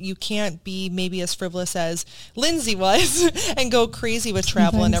route. You can't be maybe as frivolous as Lindsay was and go crazy with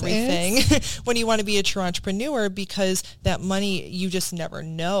travel and everything when you want to be a true entrepreneur, because that money, you just never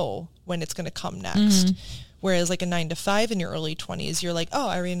know when it's going to come next. Whereas like a 9-to-5 in your early 20s, you're like, oh,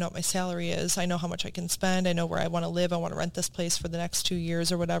 I already know what my salary is. I know how much I can spend. I know where I want to live. I want to rent this place for the next 2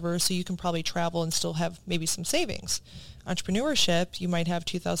 years or whatever. So you can probably travel and still have maybe some savings. Entrepreneurship, you might have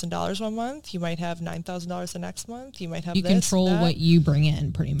 $2,000 one month. You might have $9,000 the next month. You might have you this, control that. what you bring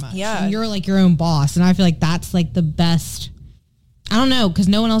in pretty much. Yeah. And you're like your own boss. And I feel like that's like the best. I don't know, because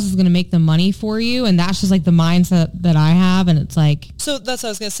no one else is going to make the money for you. And that's just like the mindset that I have. And it's like. So that's what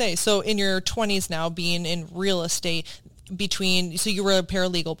I was going to say. So in your 20s now, being in real estate, so you were a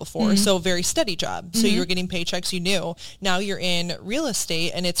paralegal before, so very steady job. So you were getting paychecks, you knew. Now you're in real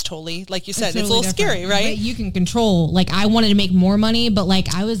estate and it's totally, like you said, it's a little scary, right? But you can control, like I wanted to make more money, but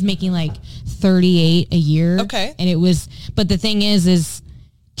like I was making like 38 a year. Okay. And it was, but the thing is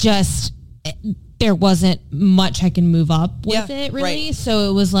just, there wasn't much I can move up with it really. Right. So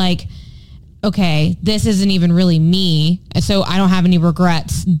it was like, okay, this isn't even really me. So I don't have any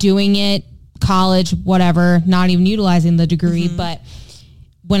regrets doing it, college, whatever, not even utilizing the degree. But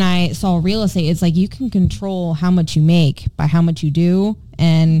when I saw real estate, it's like you can control how much you make by how much you do.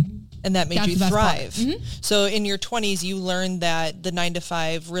 And that made you thrive. So in your 20s, you learned that the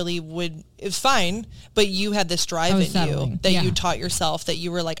 9-to-5 really it was fine, but you had this drive in you that you taught yourself, that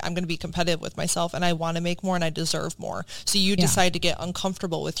you were like, I'm going to be competitive with myself and I want to make more and I deserve more. So you decide to get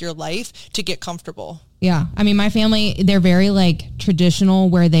uncomfortable with your life to get comfortable. Yeah. I mean, my family, they're very like traditional,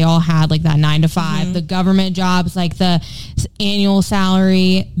 where they all had like that 9-to-5, the government jobs, like the annual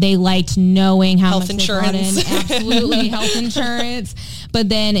salary. They liked knowing how health much insurance. they brought in. Absolutely. Health insurance. But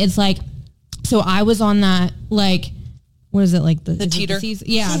then it's like, so I was on that, like, what is it, like the teeter? Is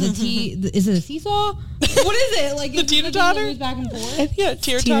it a seesaw? What is it? Like the teeter-totter? Goes back and forth? Yeah,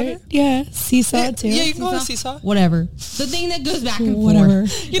 teeter-totter. Yeah, seesaw too. Yeah, you can call it a seesaw. Whatever. The thing that goes back and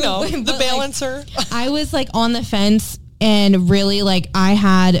forth. You know, the balancer. Like, I was like on the fence, and really like I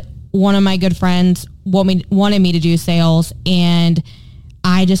had one of my good friends wanted me to do sales, and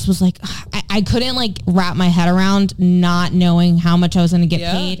I just was like, I couldn't like wrap my head around not knowing how much I was going to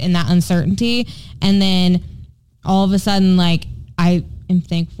get paid and that uncertainty. And then all of a sudden, like, I am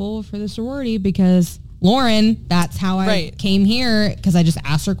thankful for the sorority, because Lauren, that's how I came here, because I just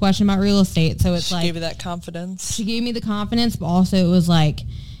asked her a question about real estate. So it's she gave you that confidence. She gave me the confidence, but also it was like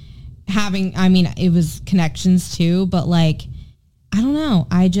it was connections too, but like, I don't know.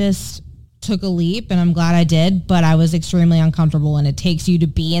 I just took a leap, and I'm glad I did, but I was extremely uncomfortable, and it takes you to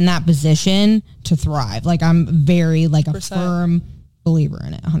be in that position to thrive. Like, I'm very like 100%. A firm believer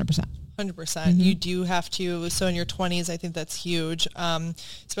in it, 100%. 100%. You do have to. So in your 20s, I think that's huge,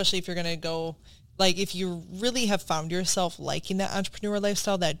 especially if you're going to go, like, if you really have found yourself liking that entrepreneur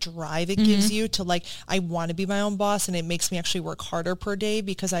lifestyle, that drive it gives you to like, I want to be my own boss, and it makes me actually work harder per day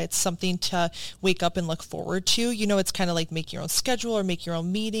because it's something to wake up and look forward to. You know, it's kind of like make your own schedule or make your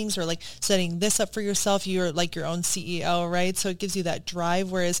own meetings, or like setting this up for yourself. You're like your own CEO, right? So it gives you that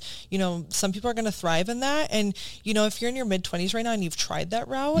drive, whereas, you know, some people are going to thrive in that. And, you know, if you're in your mid-20s right now and you've tried that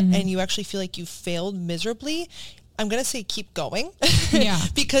route and you actually feel like you failed miserably, I'm going to say keep going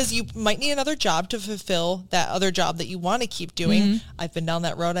because you might need another job to fulfill that other job that you want to keep doing. I've been down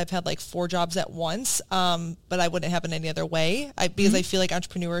that road. I've had like 4 jobs at once, but I wouldn't have it any other way because I feel like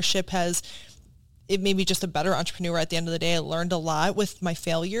entrepreneurship it made me just a better entrepreneur at the end of the day. I learned a lot with my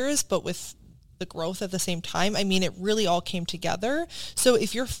failures, but with the growth at the same time. I mean, it really all came together. So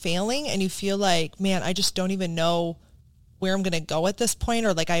if you're failing and you feel like, man, I just don't even know where I'm going to go at this point,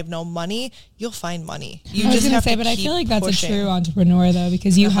 or like I have no money, you'll find money. You I was just going have to say, to but I keep feel like that's pushing. a true entrepreneur though,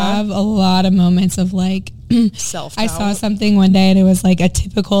 because you have a lot of moments of like, self-doubt. I saw something one day and it was like a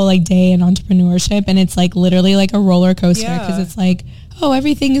typical like day in entrepreneurship, and it's like literally like a roller coaster, because it's like, oh,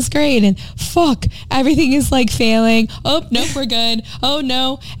 everything is great, and fuck, everything is like failing. Oh, nope, we're good. Oh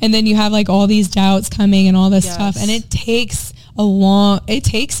no. And then you have like all these doubts coming and all this stuff, and it takes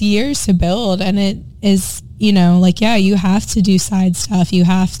years to build, and it is, you know, like, you have to do side stuff.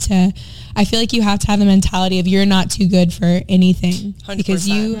 I feel like you have to have the mentality of you're not too good for anything 100%. Because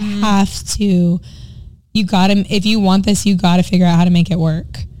you have to, if you want this, you got to figure out how to make it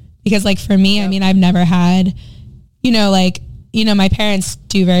work. Because like for me, I mean, I've never had, my parents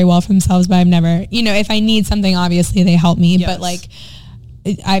do very well for themselves, but I've never, if I need something, obviously they help me, but like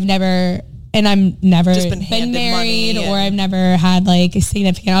I've never and I'm never Just been married or and- I've never had like a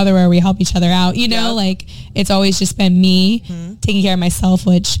significant other where we help each other out, you know, like it's always just been me taking care of myself,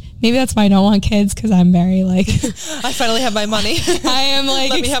 which maybe that's why I don't want kids. Cause I'm very like, I finally have my money. I am like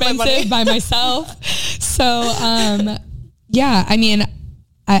Let me have my money. expensive by myself. So, yeah, I mean,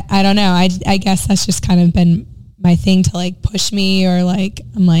 I don't know. I guess that's just kind of been my thing to like push me, or like,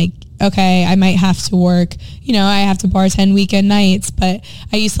 I'm like, okay, I might have to work, you know, I have to bartend weekend nights, but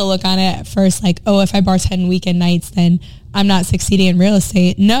I used to look on it at first like, oh, if I bartend weekend nights, then I'm not succeeding in real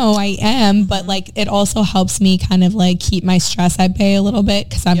estate. No, I am. But like, it also helps me kind of like keep my stress at bay a little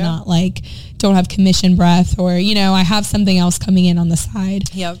bit. Cause I'm not like, don't have commission breath, or, you know, I have something else coming in on the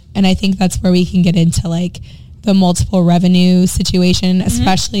side. Yep. And I think that's where we can get into like the multiple revenue situation,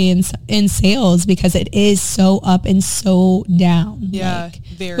 especially in sales, because it is so up and so down. Yeah, like,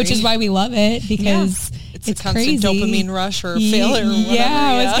 very. which is why we love it, because it's a constant crazy. dopamine rush or failure or whatever.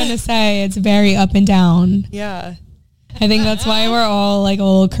 Yeah, I was going to say it's very up and down. Yeah. I think that's why we're all like a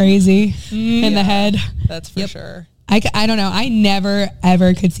little crazy in the head. That's for sure. I don't know. I never,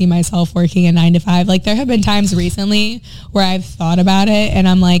 ever could see myself working a 9 to 5. Like there have been times recently where I've thought about it and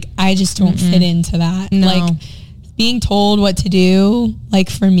I'm like, I just don't fit into that. No. Like being told what to do, like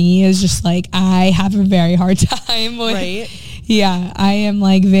for me is just like, I have a very hard time with, Right. Yeah, I am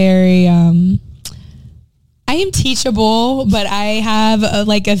like very, I am teachable, but I have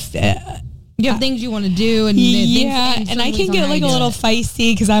You have things you want to do, and and I can get like a little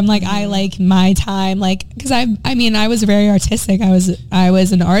feisty because I'm like, I like my time, like, because I mean I was very artistic. I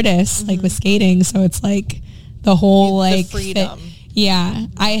was an artist, like with skating, so it's like the whole like freedom.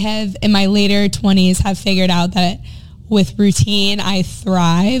 I have in my later 20s have figured out that with routine I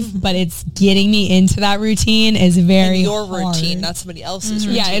thrive, but it's getting me into that routine is very And your hard. routine, not somebody else's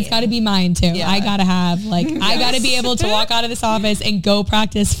routine. Yeah, it's got to be mine too. Yeah. I got to have like, I got to be able to walk out of this office and go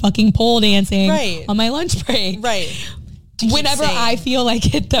practice fucking pole dancing on my lunch break. Right. Whenever I feel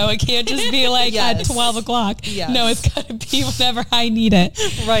like it though, it can't just be like at 12 o'clock. Yes. No, it's got to be whenever I need it.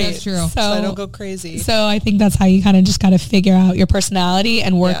 Right. That's true. So I don't go crazy. So I think that's how you kind of just got to figure out your personality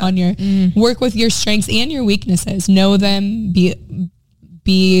and work on your, work with your strengths and your weaknesses. Know them,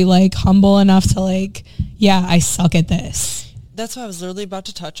 be like humble enough to like, yeah, I suck at this. That's what I was literally about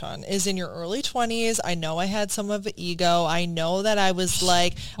to touch on, is in your early 20s, I know I had some of the ego. I know that I was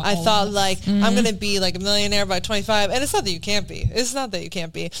like, I thought like, I'm going to be like a millionaire by 25. And it's not that you can't be. It's not that you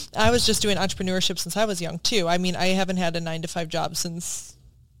can't be. I was just doing entrepreneurship since I was young too. I mean, I haven't had a 9 to 5 job since,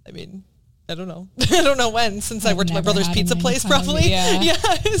 I don't know. I don't know when, since I worked at my brother's pizza place probably. Yeah.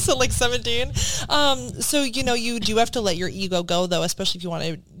 So like 17. So, you know, you do have to let your ego go though, especially if you want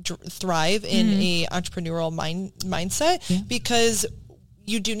to thrive in a entrepreneurial mindset, because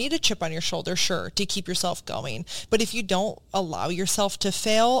you do need a chip on your shoulder, sure, to keep yourself going. But if you don't allow yourself to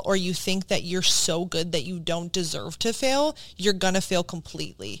fail, or you think that you're so good that you don't deserve to fail, you're going to fail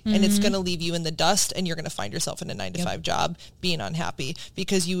completely. And it's going to leave you in the dust, and you're going to find yourself in a 9 to 5 job being unhappy,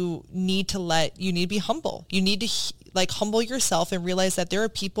 because you need to be humble. You need to humble yourself and realize that there are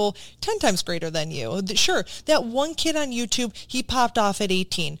people 10 times greater than you. Sure, that one kid on YouTube, he popped off at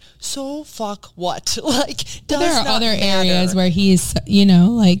 18. So fuck what? There are other areas where he's, you know,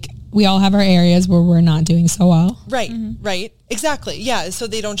 like we all have our areas where we're not doing so well. Right, right. Exactly. Yeah. So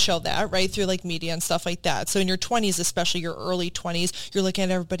they don't show that, right, through like media and stuff like that. So in your 20s, especially your early 20s, you're looking at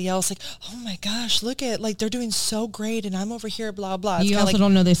everybody else like, oh my gosh, look at, like, they're doing so great and I'm over here, blah, blah. It's you also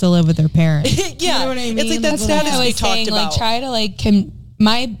don't know they still live with their parents. Yeah. You know what I mean? It's like that status we talked about. Like, try to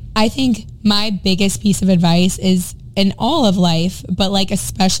I think my biggest piece of advice is in all of life, but like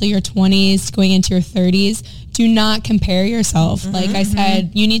especially your 20s going into your 30s, do not compare yourself. Like I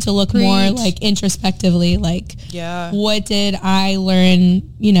said, you need to look more like introspectively, like what did I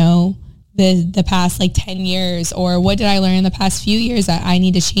learn, you know, the past like 10 years, or what did I learn in the past few years that I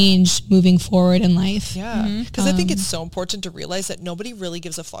need to change moving forward in life? Yeah. Because I think it's so important to realize that nobody really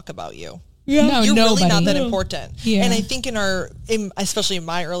gives a fuck about you. Yeah. No, you're nobody. really not that important. Yeah. And I think especially in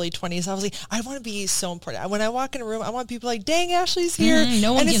my early 20s, I was like, I want to be so important. When I walk in a room, I want people like, dang, Ashley's here.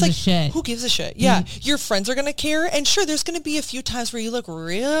 No one and gives it's like, a shit. Who gives a shit? Yeah. Your friends are going to care. And sure, there's going to be a few times where you look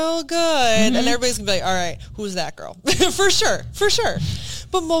real good. And everybody's going to be like, all right, who's that girl? For sure. For sure.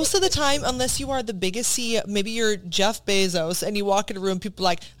 But most of the time, unless you are the biggest CEO, maybe you're Jeff Bezos and you walk in a room, people are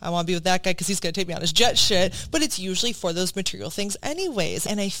like, I want to be with that guy because he's going to take me on his jet shit. But it's usually for those material things anyways.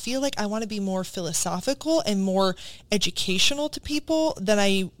 And I feel like I want to be more philosophical and more educational to people than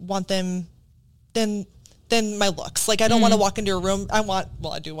I want them, than than my looks. Like I don't want to walk into a room. I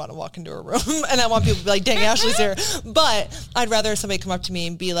do want to walk into a room and I want people to be like, dang, Ashley's here. But I'd rather somebody come up to me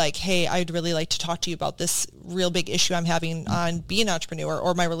and be like, hey, I'd really like to talk to you about this real big issue I'm having on being an entrepreneur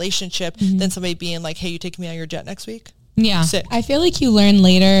or my relationship than somebody being like, hey, you taking me on your jet next week? Yeah. Sick. I feel like you learn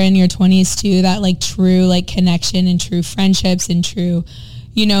later in your 20s too, that like true like connection and true friendships and true,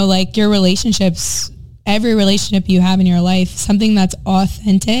 you know, like your relationships, every relationship you have in your life, something that's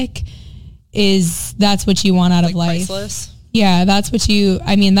authentic that's what you want out of life. Priceless. Yeah, that's what you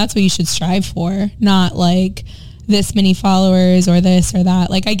should strive for, not like this many followers or this or that.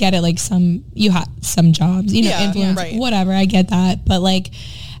 Like I get it, like you have some jobs, you know, influence, right. whatever, I get that. But like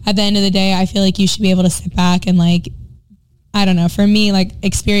at the end of the day, I feel like you should be able to sit back and like, I don't know, for me, like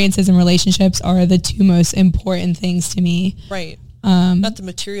experiences and relationships are the two most important things to me. Right. Not the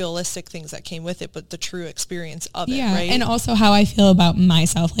materialistic things that came with it, but the true experience of it, right? And also how I feel about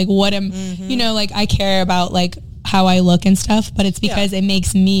myself. Like what you know, like I care about like how I look and stuff, but it's because it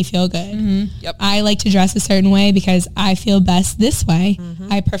makes me feel good. Yep. I like to dress a certain way because I feel best this way.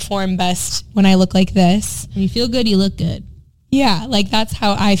 I perform best when I look like this. When you feel good, you look good. Yeah, like that's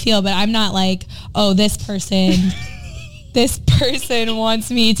how I feel, but I'm not like, oh, this person wants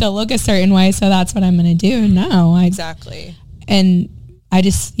me to look a certain way, so that's what I'm going to do. No, exactly. And I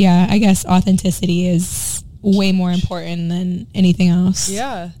just, I guess authenticity is way more important than anything else.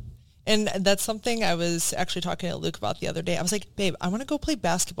 Yeah. And that's something I was actually talking to Luke about the other day. I was like, babe, I want to go play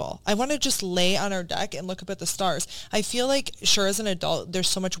basketball. I want to just lay on our deck and look up at the stars. I feel like, sure, as an adult, there's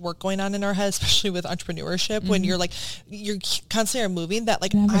so much work going on in our head, especially with entrepreneurship, when you're constantly are moving that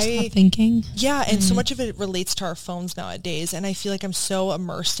like Never stop thinking. Yeah, and so much of it relates to our phones nowadays. And I feel like I'm so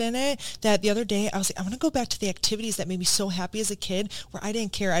immersed in it that the other day I was like, I want to go back to the activities that made me so happy as a kid where I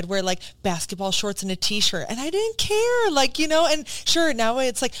didn't care. I'd wear like basketball shorts and a t-shirt and I didn't care. Like, you know, and sure, now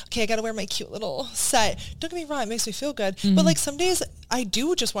it's like, okay, I got to wear my cute little set. Don't get me wrong, it makes me feel good. But like some days I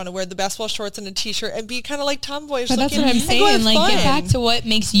do just want to wear the basketball shorts and a t-shirt and be kind of like tomboyish. But that's what I'm saying. Like get back to what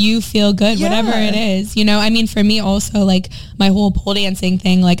makes you feel good, whatever it is. You know, I mean, for me also, like my whole pole dancing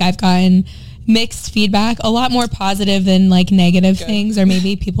thing, like I've gotten mixed feedback, a lot more positive than like negative things, or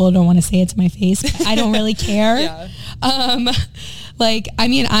maybe people don't want to say it to my face. But I don't really care. Like, I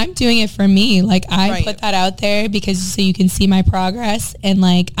mean, I'm doing it for me. Like, I put that out there because so you can see my progress and,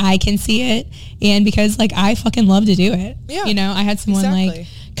 like, I can see it. And because, like, I fucking love to do it. Yeah. You know, I had someone, like,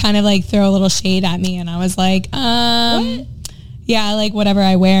 kind of, like, throw a little shade at me. And I was like, what? Yeah, like, whatever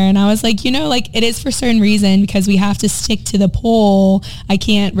I wear. And I was like, you know, like, it is for certain reason because we have to stick to the pole. I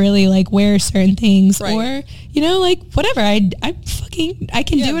can't really, like, wear certain things. Or, you know, like, whatever. I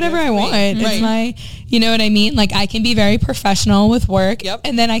can do whatever I want. It's my, you know what I mean? Like, I can be very professional with work.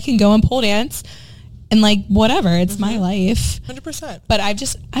 And then I can go and pole dance. And, like, whatever. It's my life. 100%. But I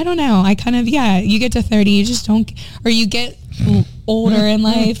don't know. I kind of, you get to 30, you just don't, or you get older in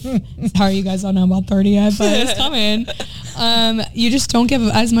life. Sorry, you guys don't know about 30 yet, but it's coming. You just don't give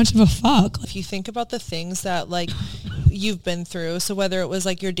as much of a fuck. If you think about the things that like you've been through, so whether it was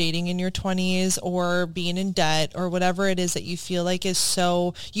like you're dating in your 20s or being in debt or whatever it is that you feel like is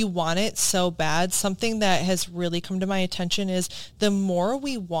so, you want it so bad, something that has really come to my attention is the more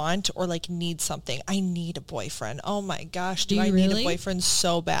we want or like need something. I need a boyfriend. Oh my gosh, do I need a boyfriend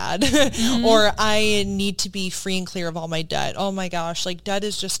so bad? Or I need to be free and clear of all my debt. Oh my gosh, like debt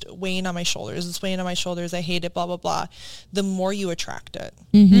is just weighing on my shoulders. It's weighing on my shoulders. I hate it, blah, blah, blah. The more you attract it.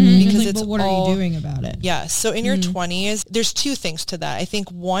 Because it's but what are you doing about it? Yeah. So in your 20s, there's two things to that. I think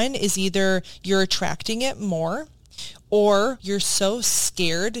one is either you're attracting it more or you're so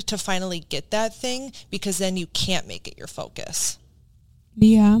scared to finally get that thing because then you can't make it your focus.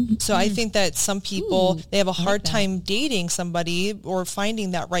 Yeah. So I think that some people, they have a hard time dating somebody or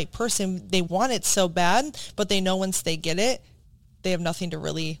finding that right person. They want it so bad, but they know once they get it, they have nothing to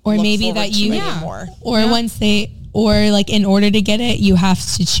really or look maybe forward that to you anymore. Or once they or like in order to get it you have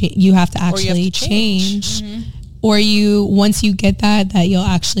to you have to actually change. Or you, once you get that you'll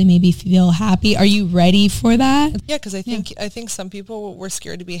actually maybe feel happy. Are you ready for that? Yeah, because I think some people were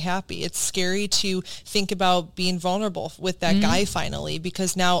scared to be happy. It's scary to think about being vulnerable with that guy finally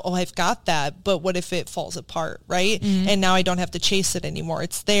because now, I've got that, but what if it falls apart, right? And now I don't have to chase it anymore.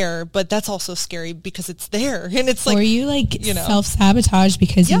 It's there, but that's also scary because it's there. And it's like... Or you like self-sabotage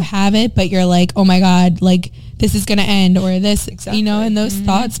because you have it, but you're like, oh my God, like this is going to end or this, you know, and those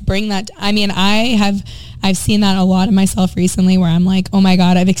thoughts bring that. I mean, I've seen that a lot in myself recently where I'm like, oh my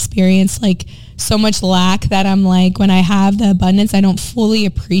God, I've experienced like so much lack that I'm like, when I have the abundance, I don't fully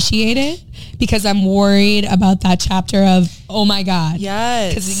appreciate it because I'm worried about that chapter of, oh my God.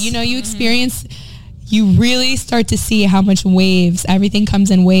 Yes. Because, you know, you experience, you really start to see how much waves, everything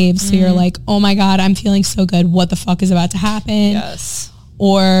comes in waves. So you're like, oh my God, I'm feeling so good. What the fuck is about to happen? Yes.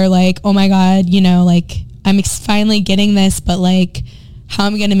 Or like, oh my God, you know, like I'm finally getting this, but like how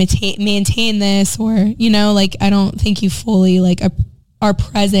I'm going to maintain this, or, you know, like I don't think you fully like are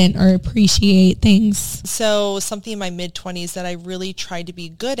present or appreciate things. So something in my mid-20s that I really tried to be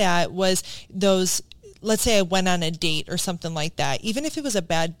good at was those, let's say I went on a date or something like that. Even if it was a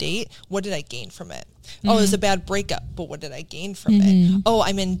bad date, what did I gain from it? Oh, it was a bad breakup, but what did I gain from it? Oh,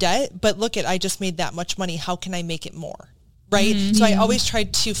 I'm in debt, but look I just made that much money. How can I make it more? Right. So I always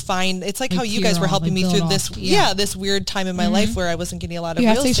tried to find, it's like how you guys were helping me through this, this weird time in my life where I wasn't getting a lot of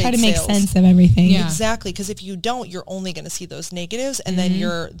real estate sales. You have to try to make sense of everything. Yeah. Exactly. Because if you don't, you're only going to see those negatives, and then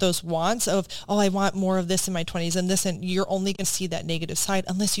those wants of, oh, I want more of this in my 20s and this, and you're only going to see that negative side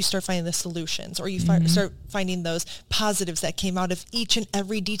unless you start finding the solutions, or you start finding those positives that came out of each and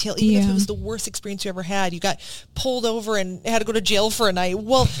every detail. Even if it was the worst experience you ever had, you got pulled over and had to go to jail for a night.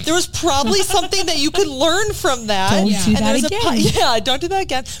 Well, there was probably something that you could learn from that. Don't do that again. Don't do that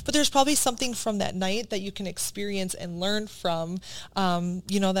again. But there's probably something from that night that you can experience and learn from,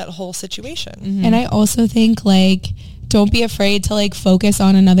 that whole situation. And I also think like, don't be afraid to like focus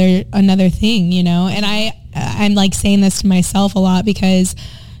on another thing, you know? And I'm like saying this to myself a lot because,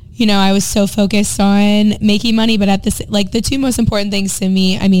 you know, I was so focused on making money, but at this, like the two most important things to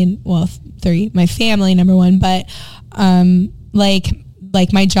me, I mean, well, three, my family, number one, but,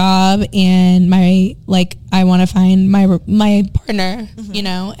 like my job and my, like, I want to find my partner, you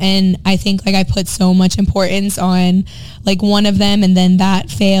know, and I think like I put so much importance on like one of them, and then that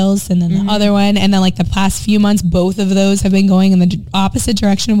fails, and then the other one, and then like the past few months, both of those have been going in the opposite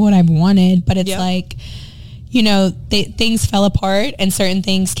direction of what I've wanted. But it's like, you know, things fell apart and certain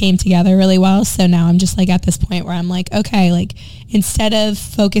things came together really well. So now I'm just like at this point where I'm like, okay, like instead of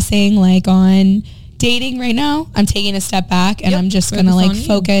focusing like on dating right now, I'm taking a step back and I'm just going to like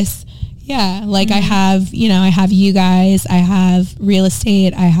focus. Yeah. Like I have you guys, I have real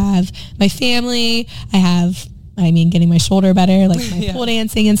estate, I have my family, getting my shoulder better, like my pole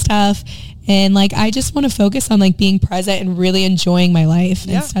dancing and stuff. And like, I just want to focus on like being present and really enjoying my life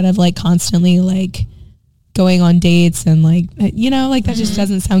instead of like constantly like going on dates and like, you know, like that just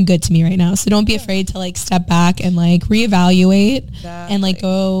doesn't sound good to me right now. So don't be afraid to like step back and like reevaluate and like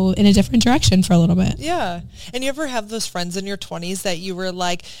go in a different direction for a little bit. Yeah. And you ever have those friends in your 20s that you were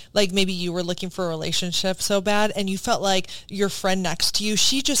like maybe you were looking for a relationship so bad, and you felt like your friend next to you,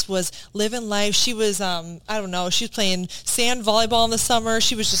 she just was living life. She was, I don't know, she was playing sand volleyball in the summer.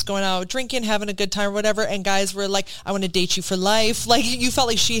 She was just going out drinking, having a good time or whatever. And guys were like, I want to date you for life. Like you felt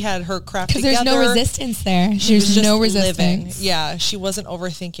like she had her crap together. Because there's no resistance there. There's no resistance. Living. Yeah, she wasn't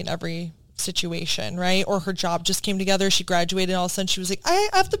overthinking every situation, right? Or her job just came together. She graduated and all of a sudden she was like, I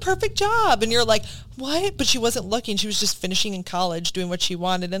have the perfect job. And you're like, what? But she wasn't looking. She was just finishing in college, doing what she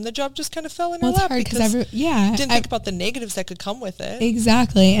wanted. And the job just kind of fell in her lap because didn't think about the negatives that could come with it.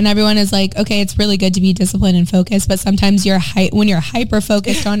 Exactly. And everyone is like, okay, it's really good to be disciplined and focused, but sometimes when you're hyper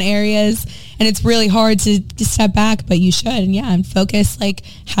focused on areas and it's really hard to step back, but you should. And focus, like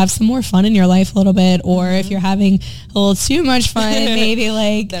have some more fun in your life a little bit. Or if you're having a little too much fun, maybe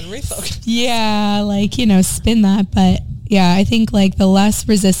like then refocus. Yeah, like, you know, spin that. But yeah, I think like the less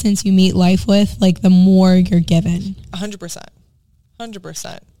resistance you meet life with, like the more you're given.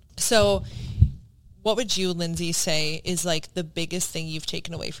 100%. So what would you, Lindsay, say is like the biggest thing you've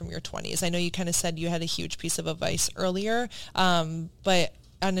taken away from your 20s? I know you kind of said you had a huge piece of advice earlier, but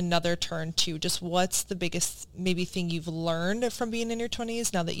on another turn too, just what's the biggest maybe thing you've learned from being in your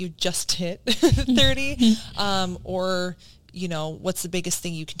 20s now that you just hit 30? Or, you know, what's the biggest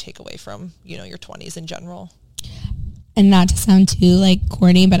thing you can take away from, you know, your 20s in general? And not to sound too like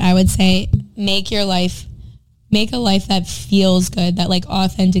corny, but I would say make a life that feels good, that like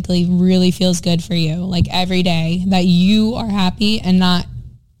authentically really feels good for you. Like every day that you are happy and not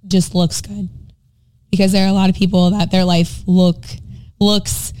just looks good. Because there are a lot of people that their life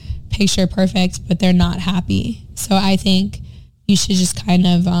looks picture perfect, but they're not happy. So I think you should just kind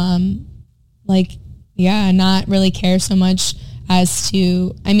of not really care so much as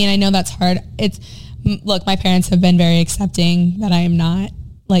to, I mean, I know that's hard. Look, my parents have been very accepting that I am not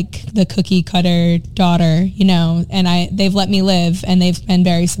like the cookie cutter daughter, you know, and they've let me live and they've been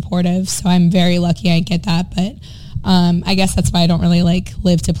very supportive. So I'm very lucky I get that. But I guess that's why I don't really like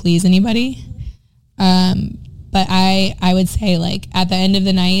live to please anybody. But I would say like at the end of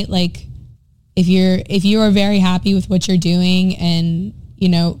the night, like if you are very happy with what you're doing, and, you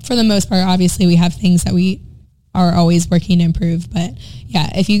know, for the most part, obviously we have things that we are always working to improve. But yeah,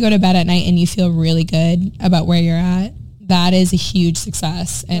 if you go to bed at night and you feel really good about where you're at, that is a huge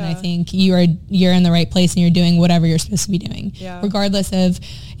success. And I Yeah. think you're in the right place and you're doing whatever you're supposed to be doing, Yeah. regardless of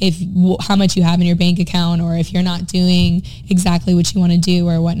how much you have in your bank account, or if you're not doing exactly what you want to do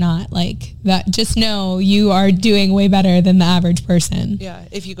or whatnot. Like that, just know you are doing way better than the average person. Yeah,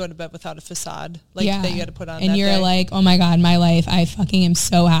 if you go to bed without a facade, like Yeah. that you had to put on, and that you're day. like, oh my God, my life, I fucking am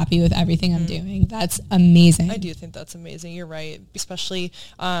so happy with everything I'm doing. That's amazing. I do think that's amazing. You're right, especially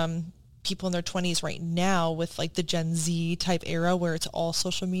people in their 20s right now with like the Gen Z type era where it's all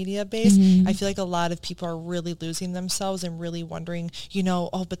social media based. I feel like a lot of people are really losing themselves and really wondering,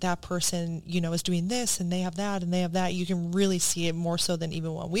 oh, but that person, is doing this and they have that and they have that. You can really see it more so than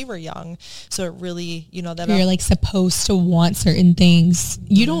even when we were young. So it really, that you're like supposed to want certain things.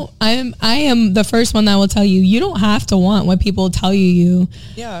 You don't, I am the first one that will tell you don't have to want what people tell you.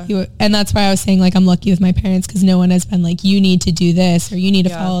 Yeah. And that's why I was saying like, I'm lucky with my parents because no one has been like, you need to do this or you need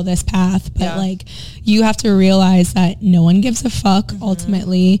to follow this path. But like you have to realize that no one gives a fuck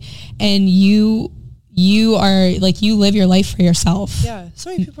ultimately. And you are like, you live your life for yourself. Yeah. So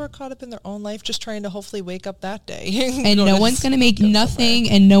many people are caught up in their own life just trying to hopefully wake up that day. And no one's going to make nothing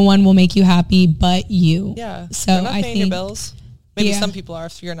and no one will make you happy but you. Yeah. So They're not I paying think your bills. Maybe some people are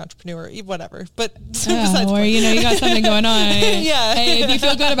if you're an entrepreneur, whatever. But or you got something going on. Yeah. Hey, if you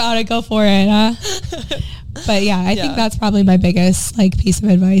feel good about it, go for it. But yeah, I think that's probably my biggest like piece of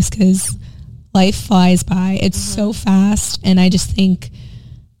advice because life flies by. It's so fast, and I just think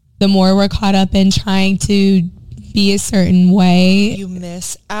the more we're caught up in trying to be a certain way, you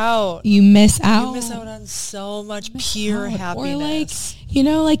miss out. You miss out. You miss out on so much pure happiness. Or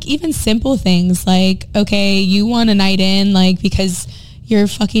like, like even simple things like, okay, you want a night in, like because you're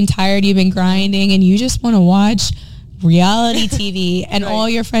fucking tired, you've been grinding, and you just want to watch reality TV, and all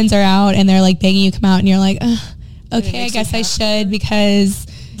your friends are out, and they're like begging you to come out, and you're like, okay, I guess I should because,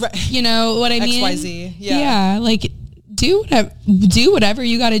 you know what I mean? XYZ. Yeah. Like do whatever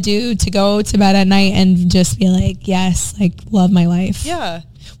you got to do to go to bed at night and just be like, yes, like love my life. Yeah.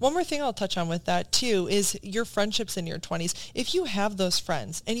 One more thing I'll touch on with that too is your friendships in your 20s. If you have those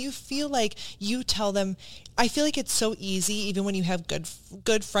friends and you feel like you tell them, I feel like it's so easy, even when you have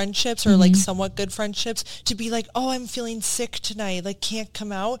good friendships or like somewhat good friendships, to be like, oh, I'm feeling sick tonight, like can't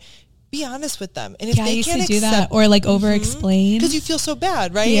come out. Be honest with them. And if they I used can't to do that or like over explain because you feel so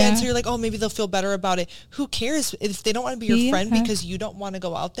bad, right? Yeah. And so you're like, oh, maybe they'll feel better about it. Who cares if they don't want to be your friend because you don't want to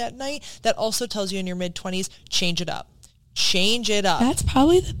go out that night? That also tells you in your mid-20s, change it up. Change it up. That's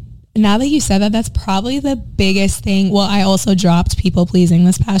probably now that you said that, that's probably the biggest thing. Well, I also dropped people pleasing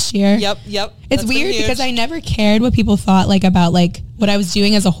this past year. Yep. It's weird because I never cared what people thought like about like what I was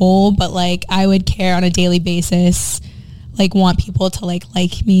doing as a whole, but like I would care on a daily basis, like want people to like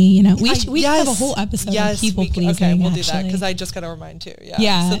me, you know. We have a whole episode on people pleasing. Okay, we'll do that because I just got over mine too.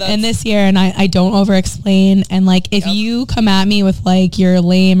 Yeah. So and this year, and I don't over explain. And like if you come at me with like you're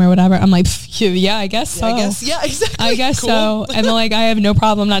lame or whatever, I'm like, yeah, I guess so. Yeah, exactly. I guess so. And then like I have no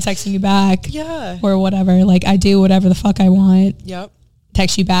problem not texting you back. Yeah. Or whatever. Like I do whatever the fuck I want. Yep.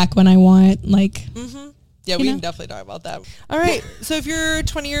 Text you back when I want. Like. Yeah, we can definitely talk about that. All right. So if you're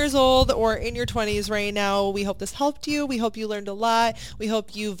 20 years old or in your 20s right now, we hope this helped you. We hope you learned a lot. We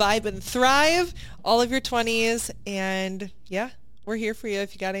hope you vibe and thrive all of your 20s. And yeah, we're here for you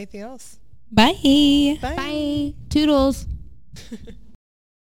if you got anything else. Bye. Bye. Toodles.